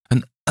falling.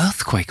 An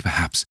earthquake,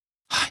 perhaps.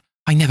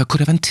 I never could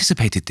have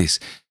anticipated this.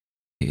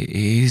 It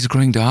is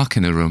growing dark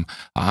in the room.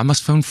 I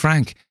must phone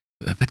Frank.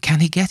 But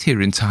can he get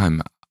here in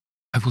time?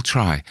 I will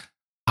try.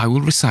 I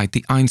will recite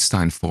the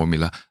Einstein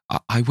formula.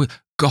 I will...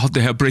 God,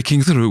 they are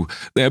breaking through.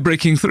 They are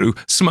breaking through.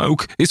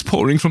 Smoke is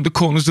pouring from the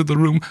corners of the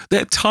room.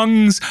 Their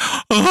tongues...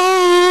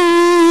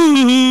 Ah!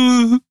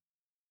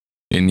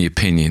 In the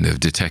opinion of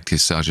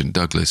Detective Sergeant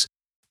Douglas,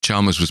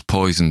 Chalmers was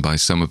poisoned by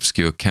some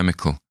obscure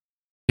chemical.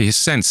 He has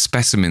sent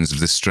specimens of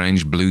the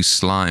strange blue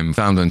slime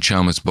found on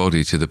Chalmers'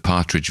 body to the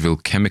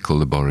Partridgeville Chemical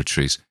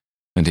Laboratories,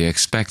 and he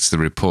expects the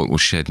report will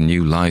shed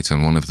new light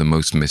on one of the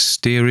most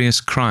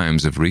mysterious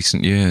crimes of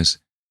recent years.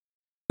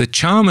 That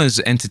Chalmers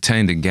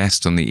entertained a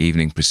guest on the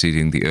evening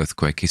preceding the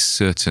earthquake is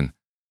certain,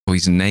 for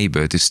his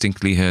neighbour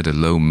distinctly heard a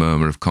low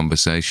murmur of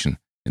conversation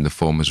in the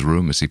former's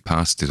room as he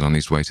passed it on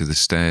his way to the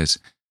stairs.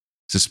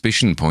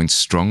 Suspicion points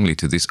strongly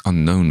to this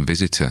unknown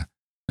visitor,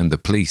 and the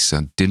police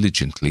are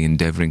diligently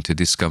endeavouring to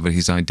discover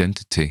his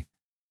identity.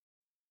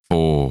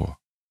 4.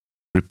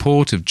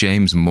 Report of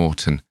James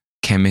Morton,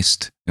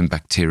 chemist and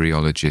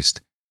bacteriologist.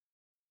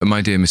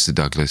 My dear Mr.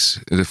 Douglas,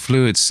 the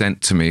fluid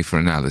sent to me for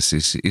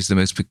analysis is the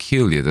most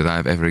peculiar that I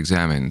have ever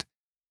examined.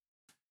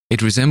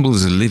 It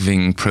resembles a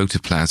living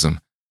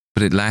protoplasm,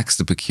 but it lacks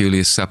the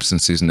peculiar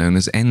substances known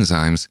as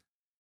enzymes.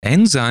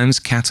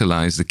 Enzymes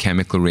catalyze the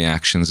chemical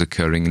reactions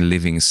occurring in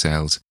living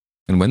cells,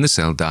 and when the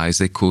cell dies,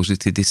 they cause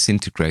it to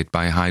disintegrate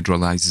by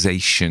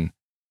hydrolyzation.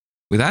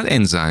 Without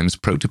enzymes,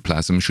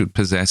 protoplasm should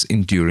possess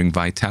enduring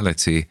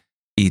vitality,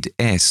 id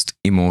est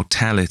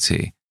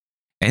immortality.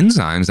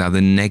 Enzymes are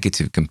the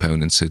negative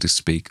component, so to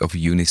speak, of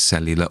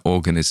unicellular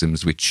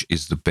organisms, which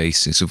is the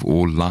basis of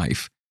all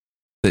life.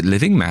 That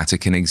living matter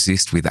can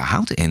exist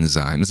without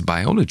enzymes,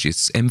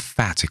 biologists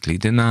emphatically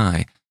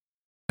deny.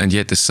 And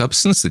yet the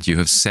substance that you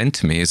have sent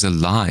to me is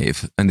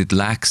alive, and it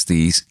lacks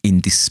these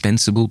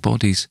indispensable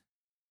bodies.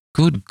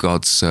 Good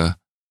God, sir,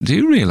 do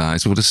you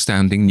realize what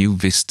astounding new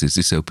vistas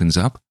this opens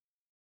up?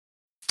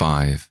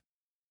 5.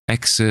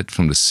 Excerpt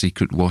from The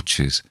Secret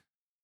Watches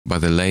by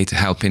the late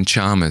Halpin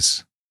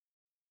Chalmers.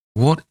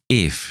 What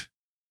if,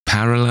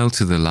 parallel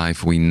to the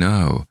life we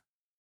know,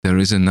 there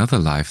is another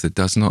life that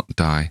does not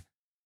die,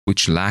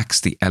 which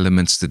lacks the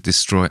elements that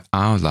destroy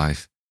our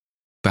life?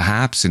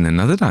 Perhaps in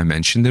another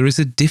dimension there is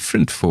a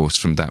different force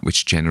from that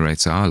which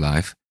generates our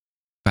life.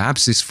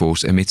 Perhaps this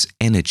force emits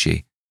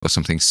energy, or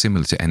something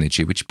similar to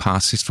energy, which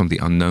passes from the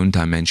unknown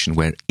dimension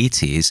where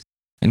it is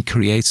and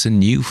creates a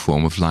new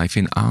form of life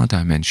in our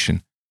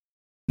dimension.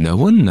 No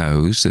one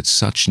knows that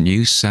such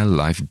new cell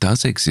life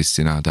does exist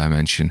in our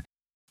dimension.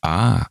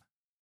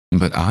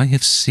 But I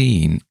have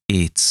seen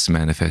its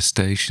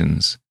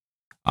manifestations.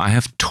 I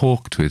have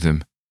talked with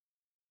them.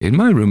 In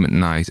my room at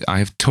night, I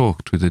have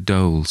talked with the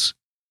doles,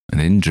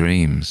 and in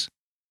dreams,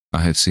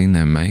 I have seen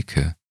their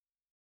maker.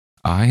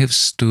 I have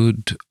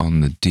stood on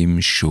the dim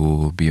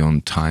shore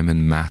beyond time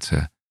and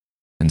matter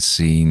and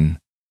seen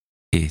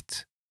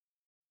it.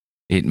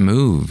 It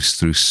moves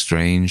through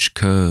strange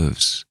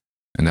curves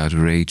and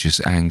outrageous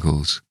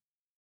angles.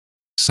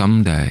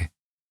 Someday,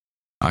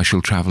 I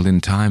shall travel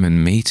in time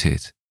and meet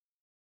it,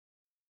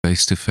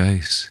 face to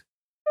face.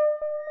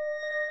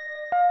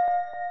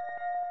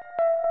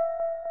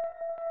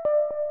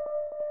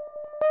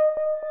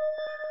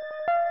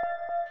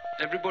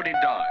 Everybody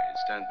dies,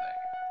 don't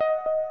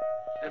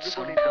they?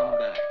 Everybody come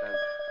back, don't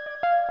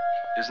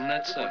they? Isn't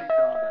that so?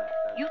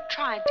 You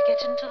tried to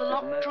get into the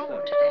locked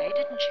drawer today,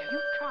 didn't you?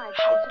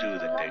 How do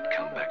the dead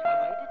come back,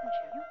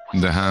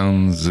 Mother? The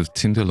Hounds of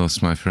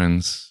Tindalos, my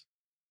friends.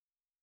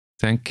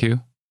 Thank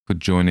you for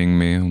joining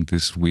me on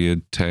this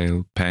weird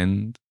tale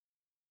penned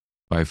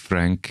by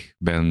Frank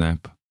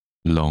Belknap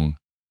Long,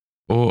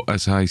 or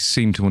as I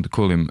seem to want to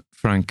call him,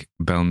 Frank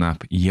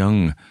Belknap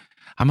Young.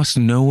 I must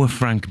know a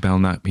Frank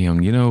Belknap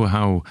Young. You know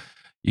how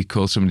you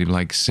call somebody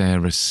like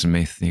Sarah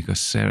Smith, and you go,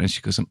 Sarah, and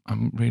she goes,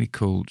 I'm really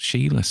called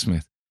Sheila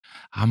Smith.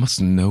 I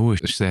must know a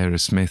Sarah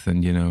Smith,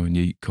 and and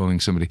you're calling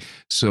somebody.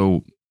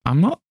 So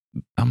I'm not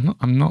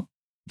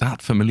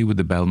that familiar with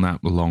the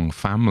Belknap Long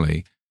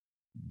family,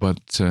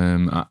 but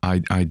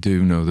I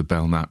do know the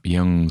Belknap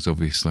Youngs,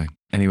 obviously.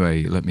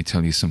 Anyway, let me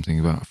tell you something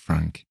about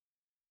Frank.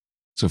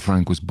 So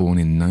Frank was born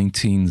in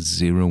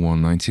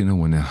 1901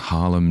 in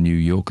Harlem, New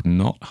York,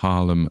 not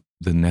Harlem,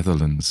 the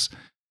Netherlands,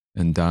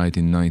 and died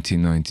in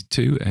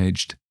 1992,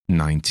 aged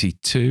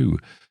 92.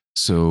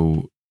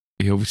 So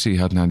he obviously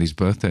hadn't had his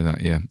birthday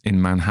that year,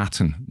 in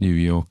Manhattan, New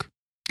York.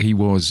 He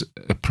was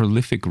a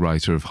prolific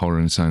writer of horror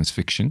and science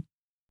fiction,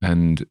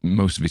 and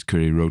most of his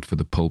career he wrote for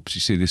the pulps.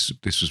 You see, this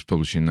was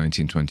published in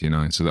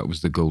 1929, so that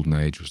was the golden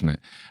age, wasn't it?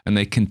 And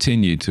they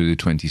continued through the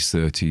 20s,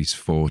 30s,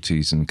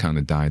 40s, and kind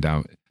of died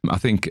out. I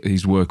think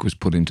his work was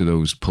put into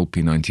those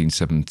pulpy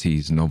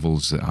 1970s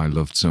novels that I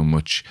loved so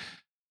much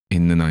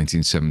in the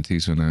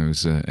 1970s when I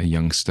was a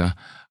youngster.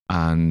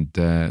 And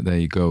there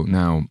you go.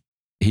 Now,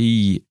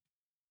 he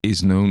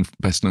is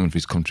best known for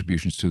his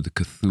contributions to the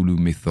Cthulhu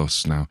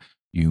Mythos. Now,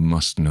 you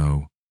must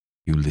know,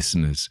 you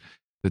listeners,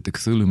 that the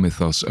Cthulhu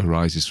Mythos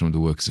arises from the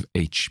works of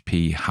H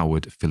P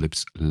Howard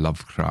Phillips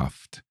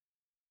Lovecraft,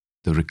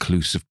 The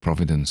Recluse of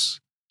Providence.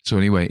 So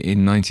anyway,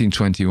 in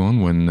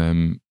 1921,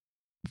 when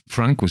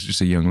Frank was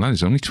just a young lad,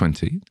 he's only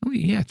 20. Oh,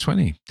 yeah,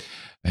 20.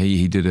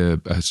 He did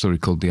a story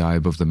called The Eye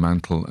Above The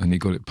Mantel, and he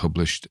got it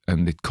published,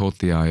 and it caught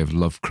the eye of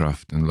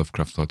Lovecraft, and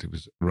Lovecraft thought it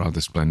was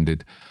rather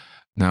splendid.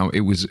 Now,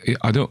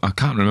 I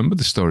can't remember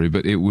the story,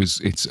 but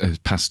it's a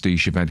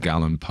pastiche of Edgar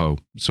Allan Poe.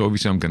 So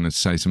obviously I'm going to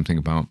say something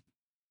about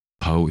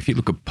Poe. If you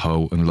look at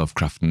Poe and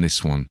Lovecraft and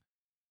this one,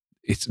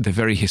 they're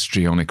very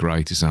histrionic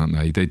writers, aren't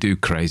they? They do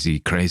crazy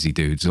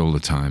dudes all the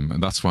time,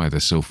 and that's why they're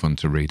so fun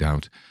to read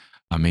out.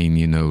 I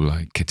mean,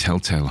 like A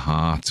Telltale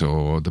Heart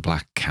or The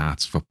Black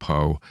Cat for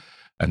Poe.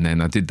 And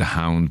then I did The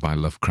Hound by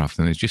Lovecraft,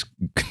 and they're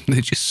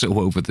just so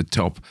over the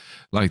top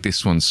like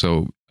this one.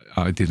 So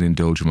I did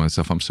indulge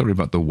myself. I'm sorry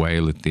about the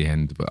whale at the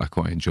end, but I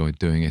quite enjoyed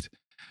doing it.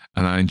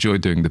 And I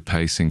enjoyed doing the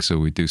pacing, so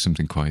we do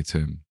something quite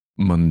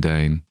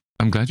mundane.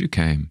 I'm glad you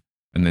came.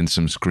 And then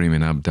some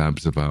screaming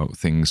abdabs about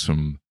things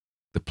from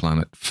the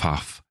planet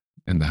Faf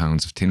and the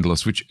Hounds of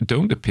Tindalos, which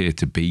don't appear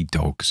to be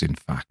dogs, in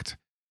fact.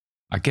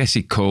 I guess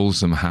he calls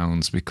them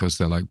hounds because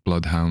they're like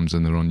bloodhounds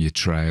and they're on your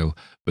trail,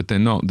 but they're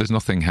not. There's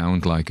nothing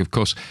hound-like. Of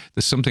course,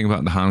 there's something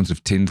about the Hounds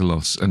of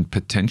Tindalos and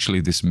potentially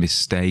this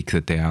mistake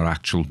that they are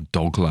actual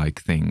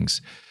dog-like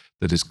things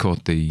that has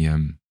caught the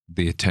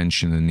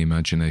attention and the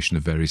imagination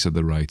of various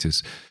other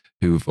writers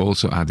who have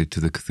also added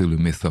to the Cthulhu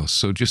Mythos.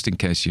 So just in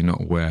case you're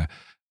not aware,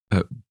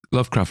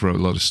 Lovecraft wrote a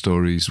lot of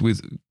stories with,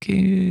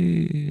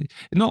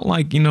 not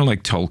like,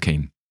 like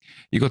Tolkien.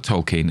 You got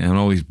Tolkien and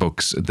all his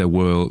books, the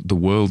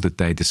world that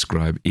they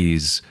describe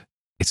it's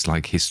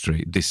like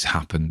history. This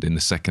happened in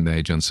the Second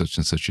Age on such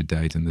and such a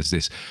date, and there's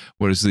this.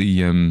 Whereas the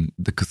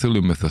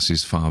Cthulhu Mythos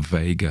is far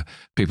vaguer.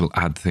 People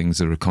add things,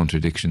 there are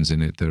contradictions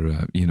in it. There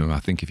are, I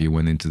think if you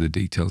went into the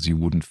details, you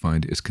wouldn't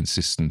find it as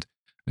consistent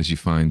as you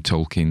find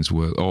Tolkien's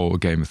world or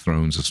Game of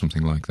Thrones or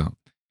something like that.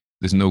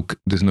 There's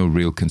no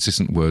real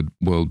consistent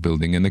world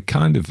building, and they're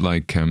kind of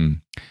like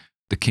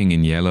the King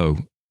in Yellow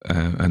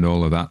and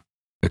all of that.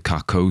 The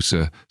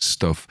Carcosa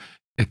stuff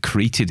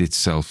accreted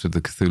itself to the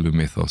Cthulhu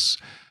Mythos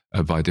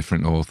by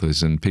different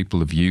authors, and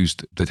people have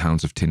used the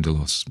Hounds of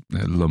Tindalos.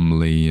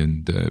 Lumley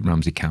and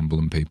Ramsey Campbell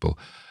and people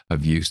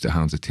have used the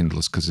Hounds of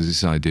Tindalos because there's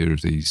this idea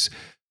of these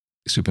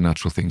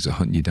supernatural things that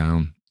hunt you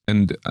down.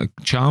 And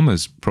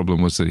Chalmers'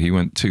 problem was that he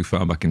went too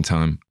far back in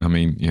time. I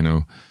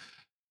mean,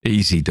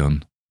 easy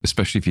done,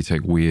 especially if you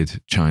take weird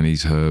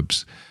Chinese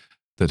herbs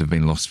that have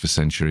been lost for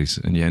centuries,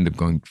 and you end up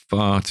going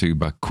far too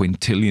back,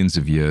 quintillions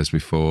of years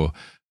before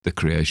the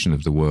creation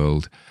of the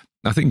world.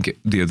 I think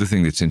the other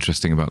thing that's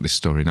interesting about this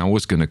story, and I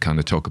was going to kind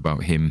of talk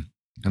about him,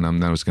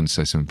 and I was going to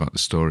say something about the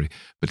story,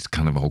 but it's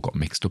kind of all got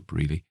mixed up,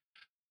 really.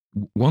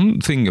 One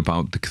thing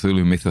about the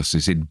Cthulhu Mythos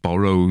is it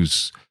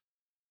borrows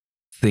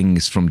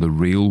things from the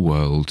real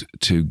world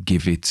to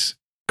give it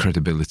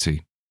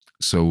credibility.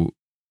 So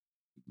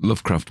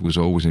Lovecraft was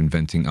always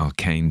inventing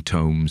arcane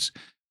tomes,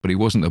 but he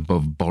wasn't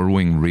above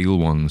borrowing real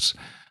ones.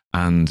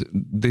 And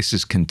this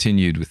has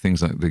continued with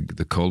things like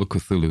the Call of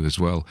Cthulhu as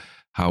well,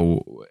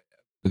 how,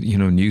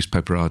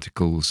 newspaper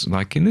articles,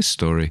 like in this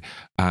story,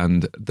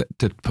 and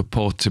that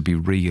purport to be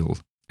real,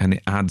 and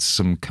it adds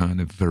some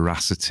kind of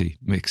veracity,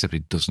 except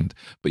it doesn't.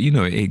 But,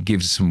 it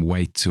gives some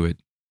weight to it.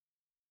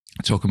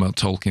 Talking about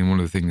Tolkien,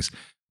 one of the things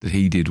that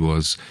he did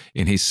was,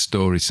 in his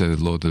story set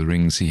of Lord of the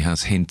Rings, he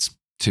has hints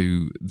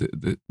to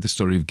the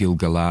story of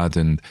Gil-galad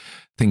and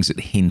things that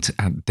hint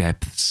at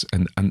depths.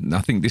 And I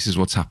think this is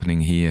what's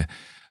happening here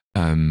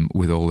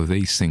with all of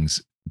these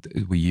things.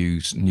 We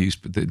use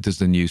does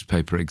the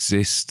newspaper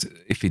exist?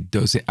 If it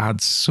does, it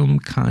adds some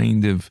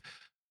kind of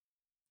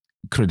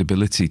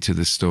credibility to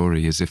the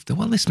story, as if,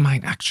 this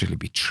might actually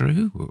be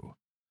true.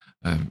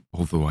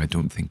 Although I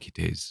don't think it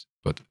is.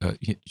 But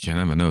you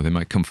never know, they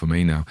might come for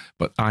me now.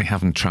 But I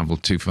haven't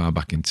travelled too far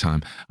back in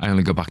time. I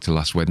only got back to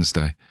last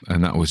Wednesday,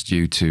 and that was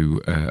due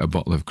to a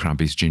bottle of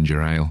Krabby's ginger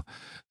ale,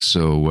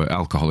 so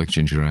alcoholic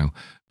ginger ale.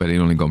 But it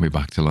only got me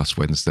back to last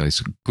Wednesday,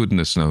 so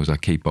goodness knows I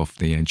keep off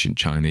the ancient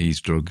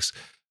Chinese drugs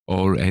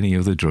or any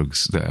other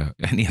drugs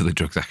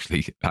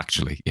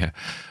actually, yeah.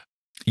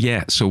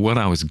 Yeah, so what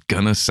I was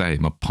going to say,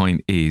 my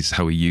point is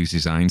how he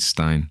uses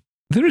Einstein.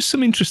 There are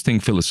some interesting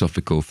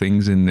philosophical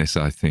things in this,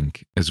 I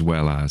think, as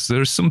well as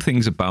there are some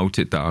things about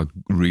it that are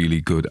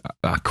really good.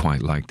 I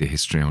quite like the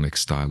histrionic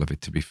style of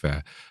it, to be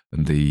fair,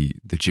 and the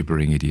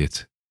gibbering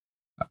idiot.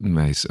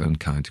 It's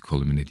unkind to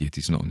call him an idiot.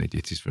 He's not an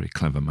idiot. He's a very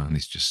clever man.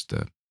 He's just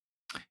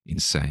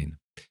insane,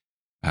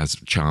 as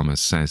Chalmers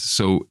says.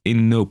 So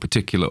in no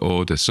particular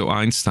order. So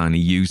Einstein, he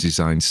uses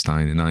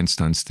Einstein and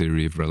Einstein's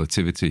theory of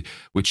relativity,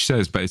 which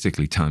says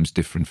basically time's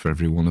different for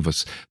every one of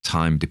us.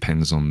 Time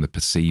depends on the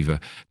perceiver.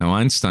 Now,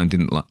 Einstein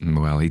didn't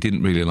he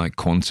didn't really like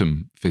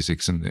quantum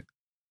physics, and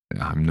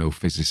I'm no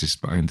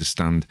physicist, but I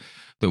understand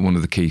that one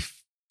of the key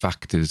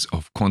factors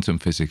of quantum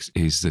physics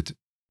is that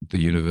the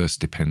universe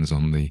depends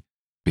on the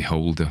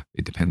beholder.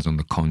 It depends on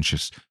the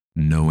conscious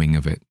knowing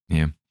of it.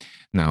 Yeah.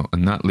 Now,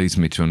 and that leads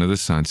me to another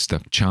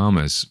sidestep.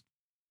 Chalmers.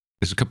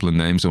 There's a couple of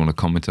names I want to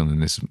comment on in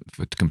this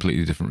for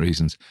completely different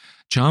reasons.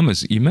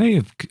 Chalmers, you may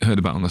have heard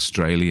about an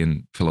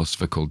Australian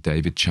philosopher called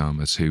David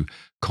Chalmers, who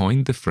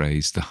coined the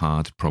phrase the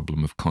hard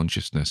problem of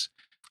consciousness.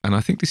 And I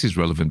think this is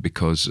relevant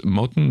because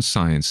modern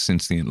science,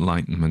 since the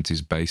Enlightenment,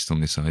 is based on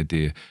this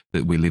idea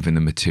that we live in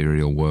a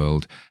material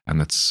world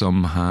and that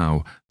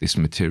somehow this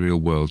material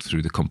world,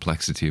 through the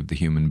complexity of the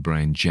human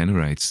brain,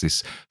 generates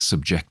this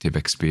subjective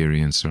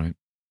experience, right?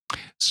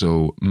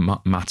 So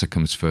matter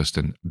comes first,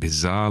 and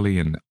bizarrely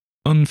and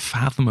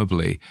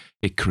unfathomably,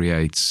 it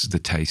creates the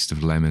taste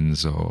of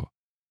lemons or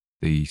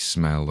the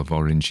smell of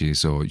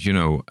oranges, or,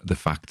 the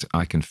fact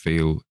I can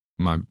feel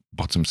my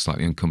bottom's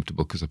slightly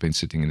uncomfortable because I've been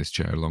sitting in this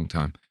chair a long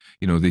time.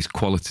 These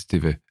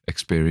qualitative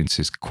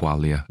experiences,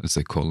 qualia, as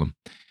they call them.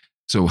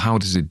 So how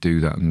does it do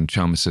that? And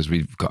Chalmers says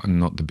we've got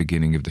not the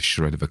beginning of the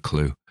shred of a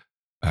clue.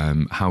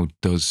 How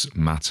does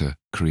matter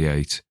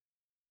create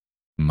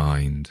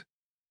mind?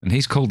 And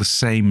he's called the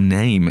same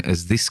name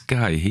as this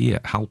guy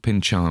here,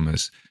 Halpin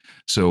Chalmers.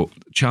 So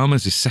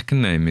Chalmers'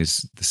 second name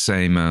is the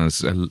same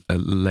as a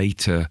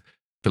later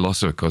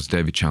philosopher, because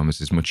David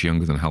Chalmers is much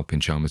younger than Halpin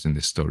Chalmers in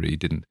this story.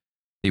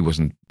 He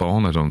wasn't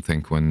born, I don't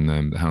think, when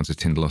the Hounds of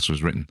Tindalos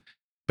was written.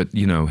 But,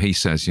 he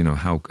says,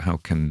 how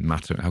can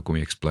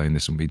we explain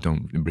this? And we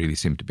don't really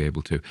seem to be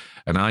able to.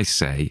 And I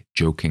say,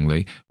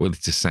 jokingly, well,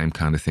 it's the same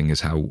kind of thing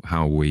as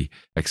how we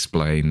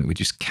explain. We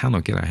just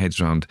cannot get our heads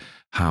around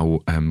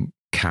how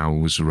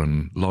cows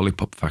run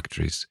lollipop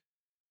factories.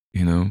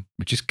 We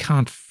just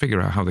can't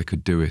figure out how they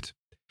could do it.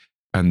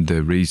 And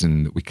the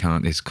reason that we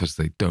can't is because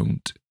they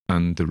don't.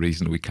 And the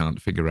reason we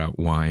can't figure out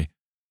why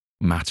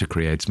matter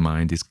creates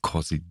mind is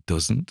because it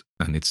doesn't,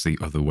 and it's the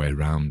other way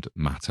around.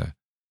 Matter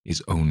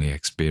is only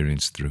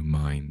experienced through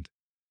mind.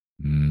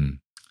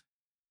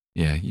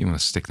 Yeah, you want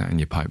to stick that in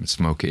your pipe and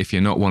smoke it. If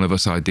you're not one of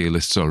us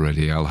idealists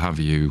already, I'll have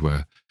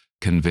you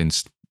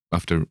convinced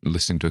after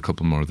listening to a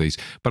couple more of these.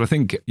 But I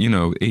think,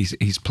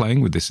 he's playing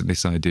with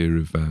this idea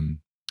of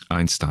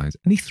Einstein's,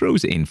 and he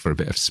throws it in for a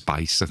bit of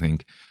spice, I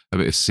think, a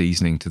bit of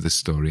seasoning to the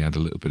story, add a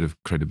little bit of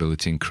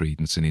credibility and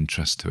credence and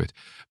interest to it.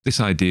 This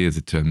idea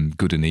that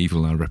good and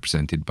evil are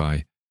represented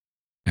by,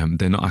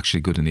 they're not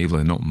actually good and evil,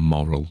 they're not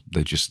moral,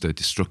 they're just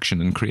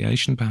destruction and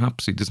creation,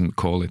 perhaps. He doesn't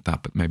call it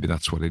that, but maybe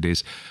that's what it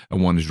is.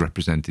 And one is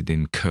represented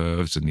in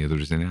curves and the other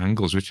is in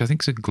angles, which I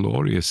think is a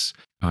glorious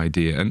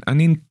idea.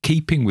 And in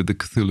keeping with the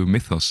Cthulhu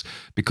mythos,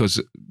 because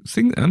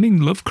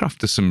Lovecraft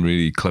does some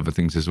really clever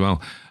things as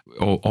well,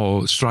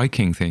 or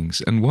striking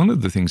things. And one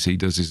of the things he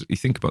does is you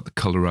think about the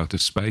colour out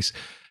of space,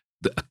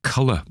 a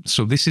colour.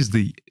 So this is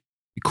the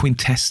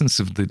quintessence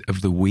of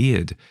the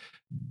weird,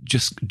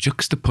 just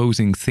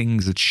juxtaposing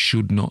things that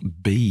should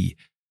not be.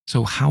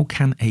 So how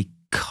can a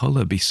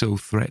colour be so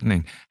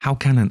threatening? How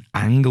can an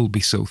angle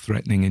be so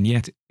threatening? And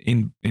yet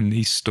in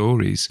these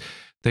stories,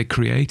 they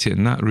create it,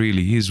 and that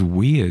really is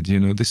weird.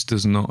 This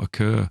does not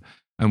occur.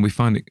 And we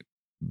find it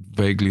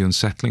vaguely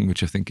unsettling,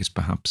 which I think is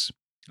perhaps,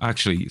 I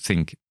actually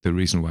think the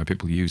reason why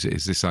people use it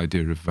is this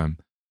idea of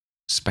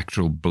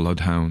spectral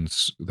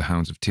bloodhounds, the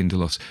Hounds of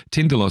Tindalos.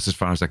 Tindalos, as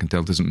far as I can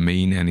tell, doesn't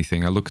mean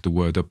anything. I looked the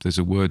word up. There's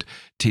a word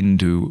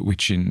Tindu,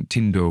 which in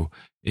Tindo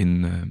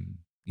in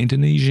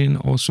Indonesian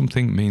or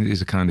something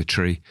is a kind of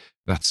tree.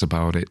 That's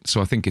about it.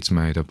 So I think it's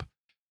made up.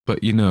 But,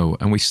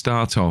 and we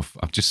start off,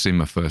 I've just seen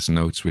my first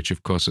notes, which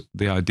of course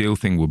the ideal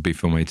thing would be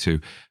for me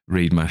to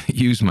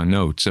use my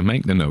notes and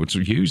make the notes,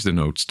 use the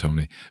notes,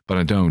 Tony, but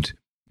I don't.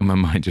 And my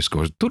mind just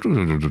goes,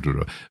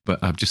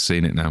 but I've just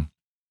seen it now.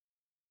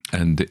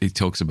 And it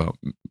talks about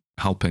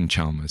Halpin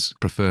Chalmers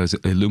prefers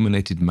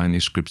illuminated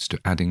manuscripts to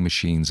adding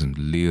machines and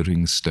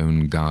leering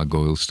stone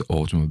gargoyles to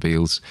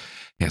automobiles.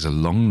 He has a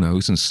long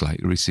nose and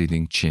slightly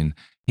receding chin.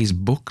 His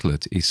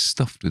booklet is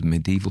stuffed with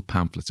medieval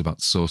pamphlets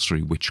about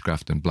sorcery,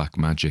 witchcraft, and black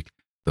magic,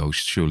 though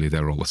surely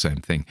they're all the same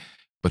thing.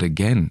 But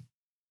again,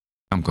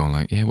 I'm going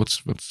like, yeah,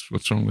 what's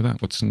wrong with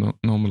that? What's not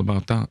normal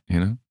about that?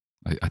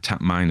 I tap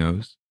my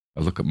nose,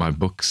 I look at my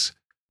books.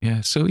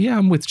 Yeah, so yeah,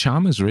 I'm with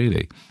Chalmers,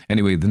 really.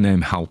 Anyway, the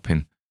name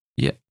Halpin.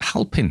 Yeah,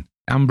 Halpin.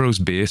 Ambrose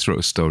Bierce wrote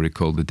a story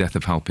called The Death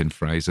of Halpin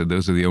Fraser.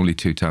 Those are the only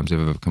two times I've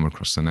ever come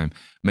across the name.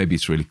 Maybe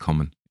it's really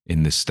common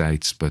in the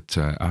States, but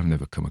I've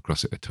never come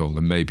across it at all.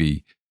 And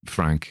maybe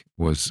Frank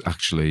was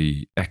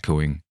actually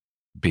echoing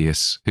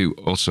Bierce, who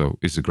also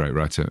is a great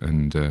writer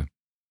and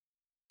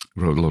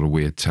wrote a lot of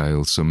weird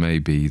tales. So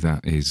maybe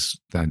that is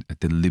a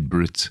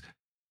deliberate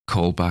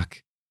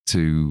callback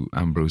to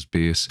Ambrose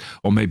Bierce,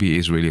 or maybe it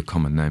is really a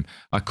common name.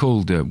 I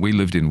called, we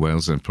lived in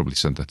Wales, and I probably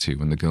said that too,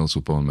 when the girls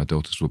were born, my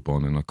daughters were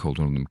born, and I called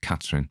one of them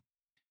Catherine,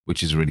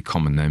 which is a really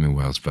common name in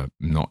Wales, but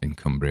not in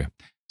Cumbria.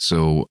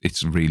 So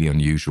it's really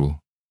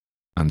unusual.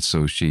 And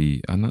so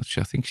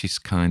I think she's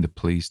kind of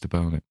pleased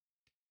about it.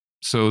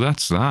 So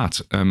that's that.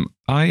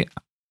 I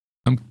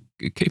am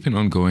keeping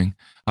on going.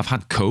 I've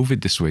had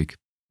COVID this week.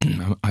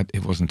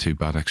 It wasn't too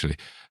bad, actually.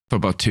 For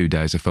about 2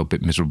 days, I felt a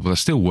bit miserable, but I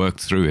still worked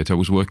through it. I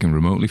was working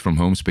remotely from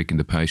home, speaking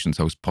to patients.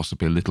 I was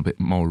possibly a little bit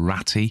more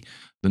ratty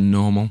than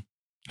normal.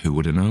 Who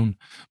would have known?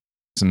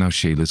 So now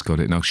Sheila's got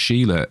it. Now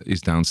Sheila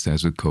is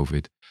downstairs with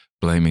COVID,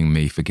 blaming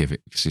me for giving.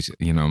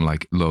 I'm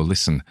like, Lo,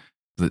 listen,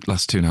 the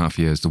last 2.5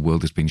 years, the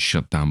world has been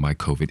shut down by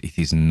COVID. It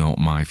is not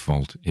my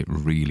fault. It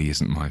really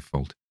isn't my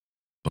fault.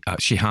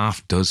 But she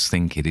half does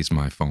think it is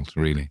my fault,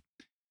 really.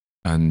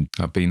 And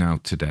I've been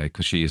out today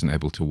because she isn't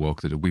able to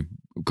walk. We've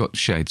got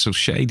Shade. So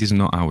Shade is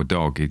not our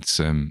dog.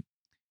 It's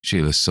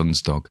Sheila's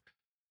son's dog.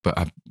 But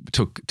I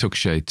took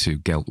Shade to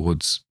Gelt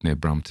Woods near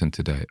Brampton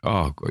today.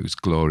 Oh, it was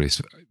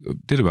glorious.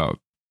 Did about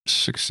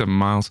 6-7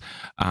 miles,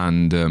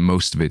 and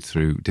most of it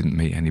didn't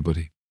meet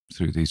anybody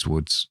through these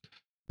woods.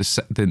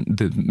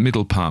 The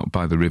middle part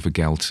by the River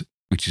Gelt,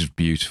 which is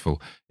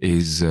beautiful,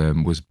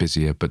 was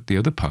busier, but the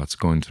other parts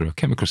going through, I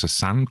came across a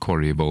sand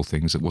quarry of all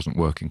things that wasn't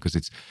working because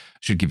I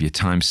should give you a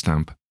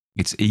timestamp.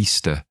 It's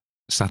Easter,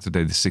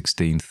 Saturday the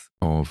 16th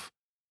of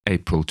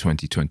April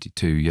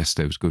 2022.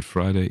 Yesterday was Good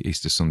Friday,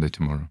 Easter Sunday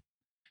tomorrow.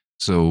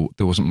 So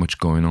there wasn't much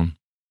going on.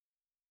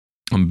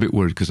 I'm a bit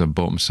worried because I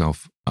bought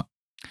myself...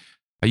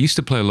 I used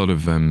to play a lot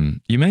of...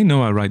 you may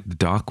know I write the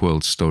Dark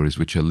World stories,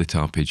 which are lit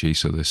RPG,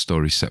 so they're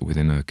stories set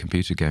within a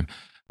computer game.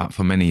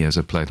 For many years,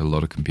 I played a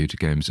lot of computer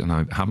games, and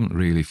I haven't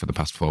really for the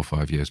past 4 or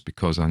 5 years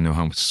because I know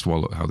how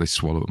they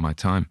swallow up my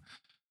time.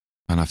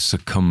 And I've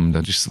succumbed.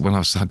 When I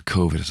had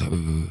COVID, I was like,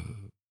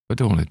 I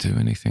don't want to do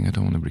anything. I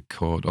don't want to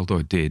record, although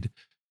I did.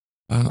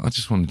 I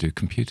just want to do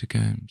computer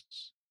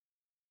games.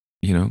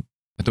 I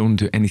don't want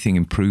to do anything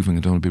improving.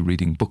 I don't want to be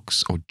reading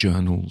books or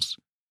journals.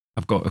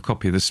 I've got a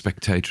copy of The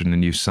Spectator and The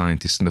New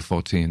Scientist and The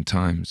Fortean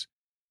Times,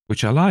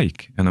 which I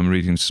like, and I'm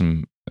reading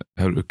some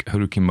Haruki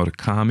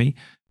Murakami,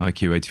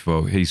 IQ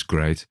 84, he's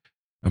great.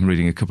 I'm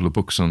reading a couple of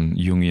books on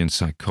Jungian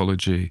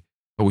psychology.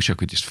 I wish I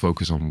could just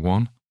focus on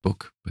one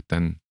book, but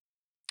then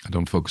I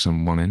don't focus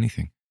on one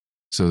anything.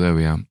 So there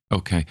we are.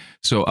 Okay,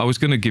 so I was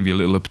going to give you a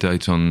little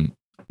update on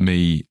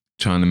me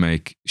trying to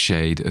make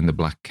Shade and the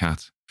Black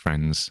Cat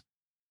friends.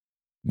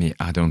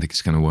 I don't think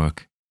it's going to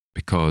work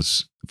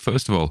because,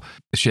 first of all,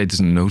 Shade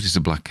doesn't notice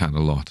a black cat a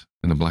lot.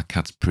 And the black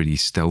cat's pretty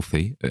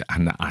stealthy.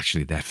 And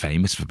actually, they're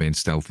famous for being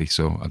stealthy,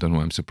 so I don't know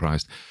why I'm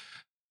surprised.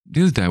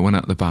 The other day, I went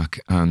out the back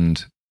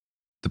and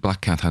the black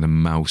cat had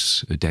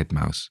a dead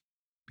mouse,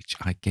 which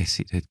I guess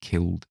it had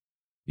killed.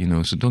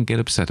 So don't get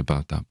upset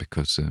about that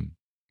because,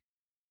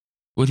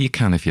 well, you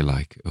can if you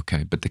like,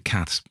 okay? But the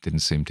cat didn't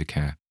seem to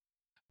care.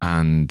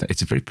 And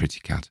it's a very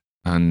pretty cat.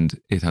 And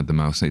it had the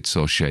mouse and it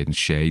saw Shade, and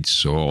Shade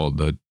saw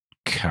the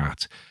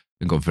cat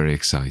and got very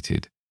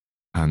excited.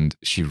 And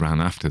she ran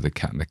after the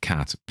cat, and the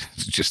cat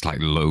just like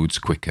loads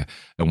quicker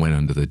and went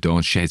under the door.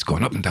 And Shade's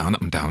going up and down,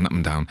 up and down, up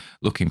and down,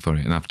 looking for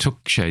it. And I've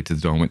took Shade to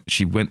the door, and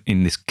she went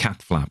in this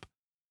cat flap.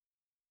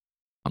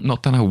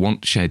 Not that I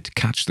want Shade to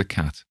catch the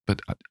cat,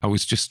 but I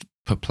was just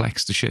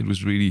perplexed. The Shade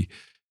was really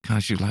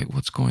casual, like,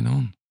 what's going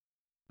on?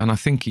 And I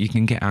think you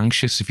can get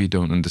anxious if you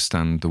don't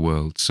understand the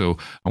world. So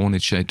I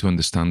wanted Shade to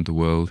understand the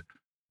world.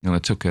 And I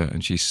took her,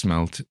 and she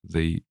smelt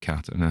the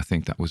cat, and I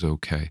think that was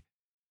okay.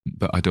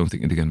 But I don't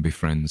think they're going to be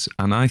friends.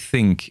 And I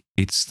think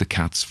it's the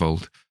cat's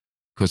fault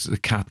because the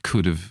cat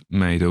could have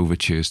made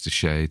overtures to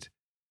Shade.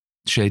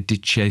 Shade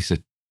did chase a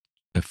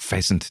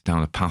pheasant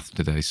down a path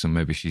today, so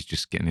maybe she's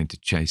just getting into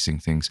chasing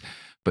things.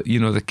 But,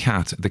 the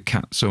cat,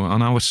 so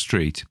on our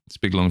street, it's a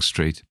big long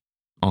street,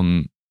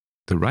 on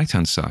the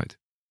right-hand side,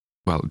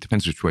 well, it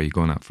depends which way you're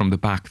going at. From the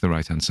back, the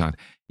right-hand side,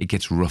 it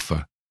gets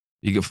rougher.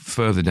 You go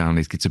further down,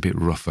 it gets a bit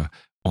rougher.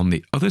 On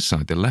the other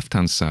side, the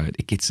left-hand side,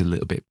 it gets a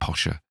little bit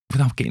posher.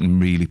 Without getting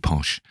really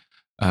posh.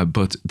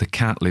 But the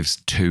cat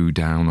lives 2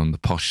 down on the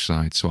posh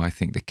side, so I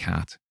think the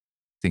cat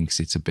thinks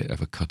it's a bit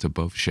of a cut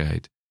above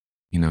Shade.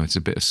 It's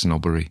a bit of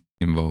snobbery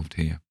involved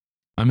here.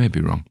 I may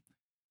be wrong.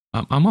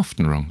 I'm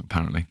often wrong,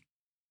 apparently.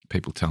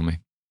 People tell me.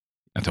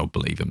 I don't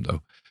believe them,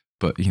 though.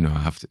 But, I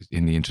have to,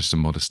 in the interest of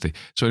modesty.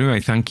 So anyway,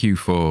 thank you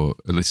for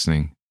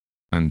listening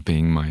and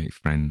being my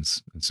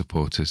friends and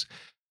supporters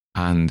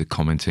and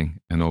commenting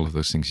and all of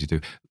those things you do.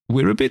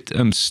 We're a bit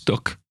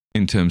stuck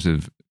in terms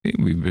of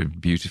we're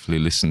beautifully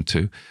listened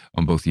to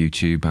on both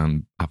YouTube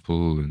and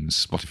Apple and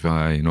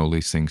Spotify and all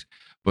these things.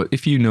 But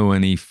if you know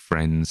any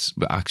friends,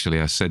 but actually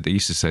I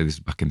used to say this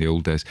back in the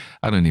old days,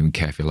 I don't even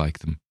care if you like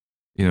them.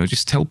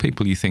 Just tell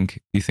people you think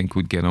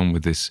would get on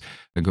with this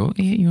and go,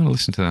 yeah, you want to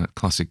listen to that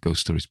classic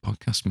Ghost Stories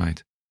podcast,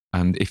 mate.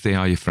 And if they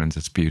are your friends,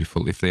 that's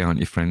beautiful. If they aren't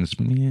your friends,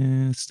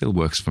 yeah, it still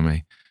works for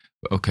me.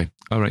 But okay.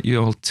 All right.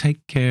 You all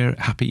take care.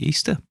 Happy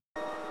Easter.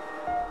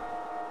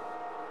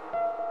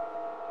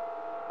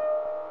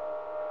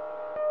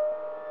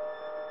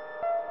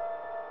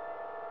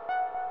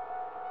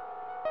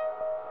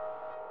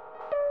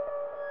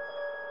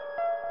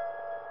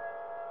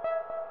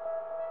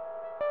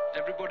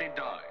 Everybody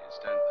dies,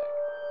 don't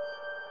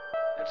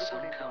they?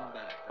 Some come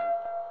back, don't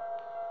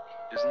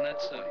they? Isn't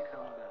that so?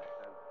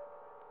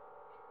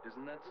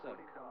 Isn't that so?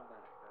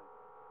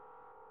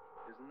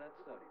 Isn't that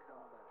so?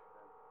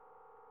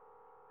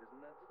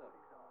 Isn't that so?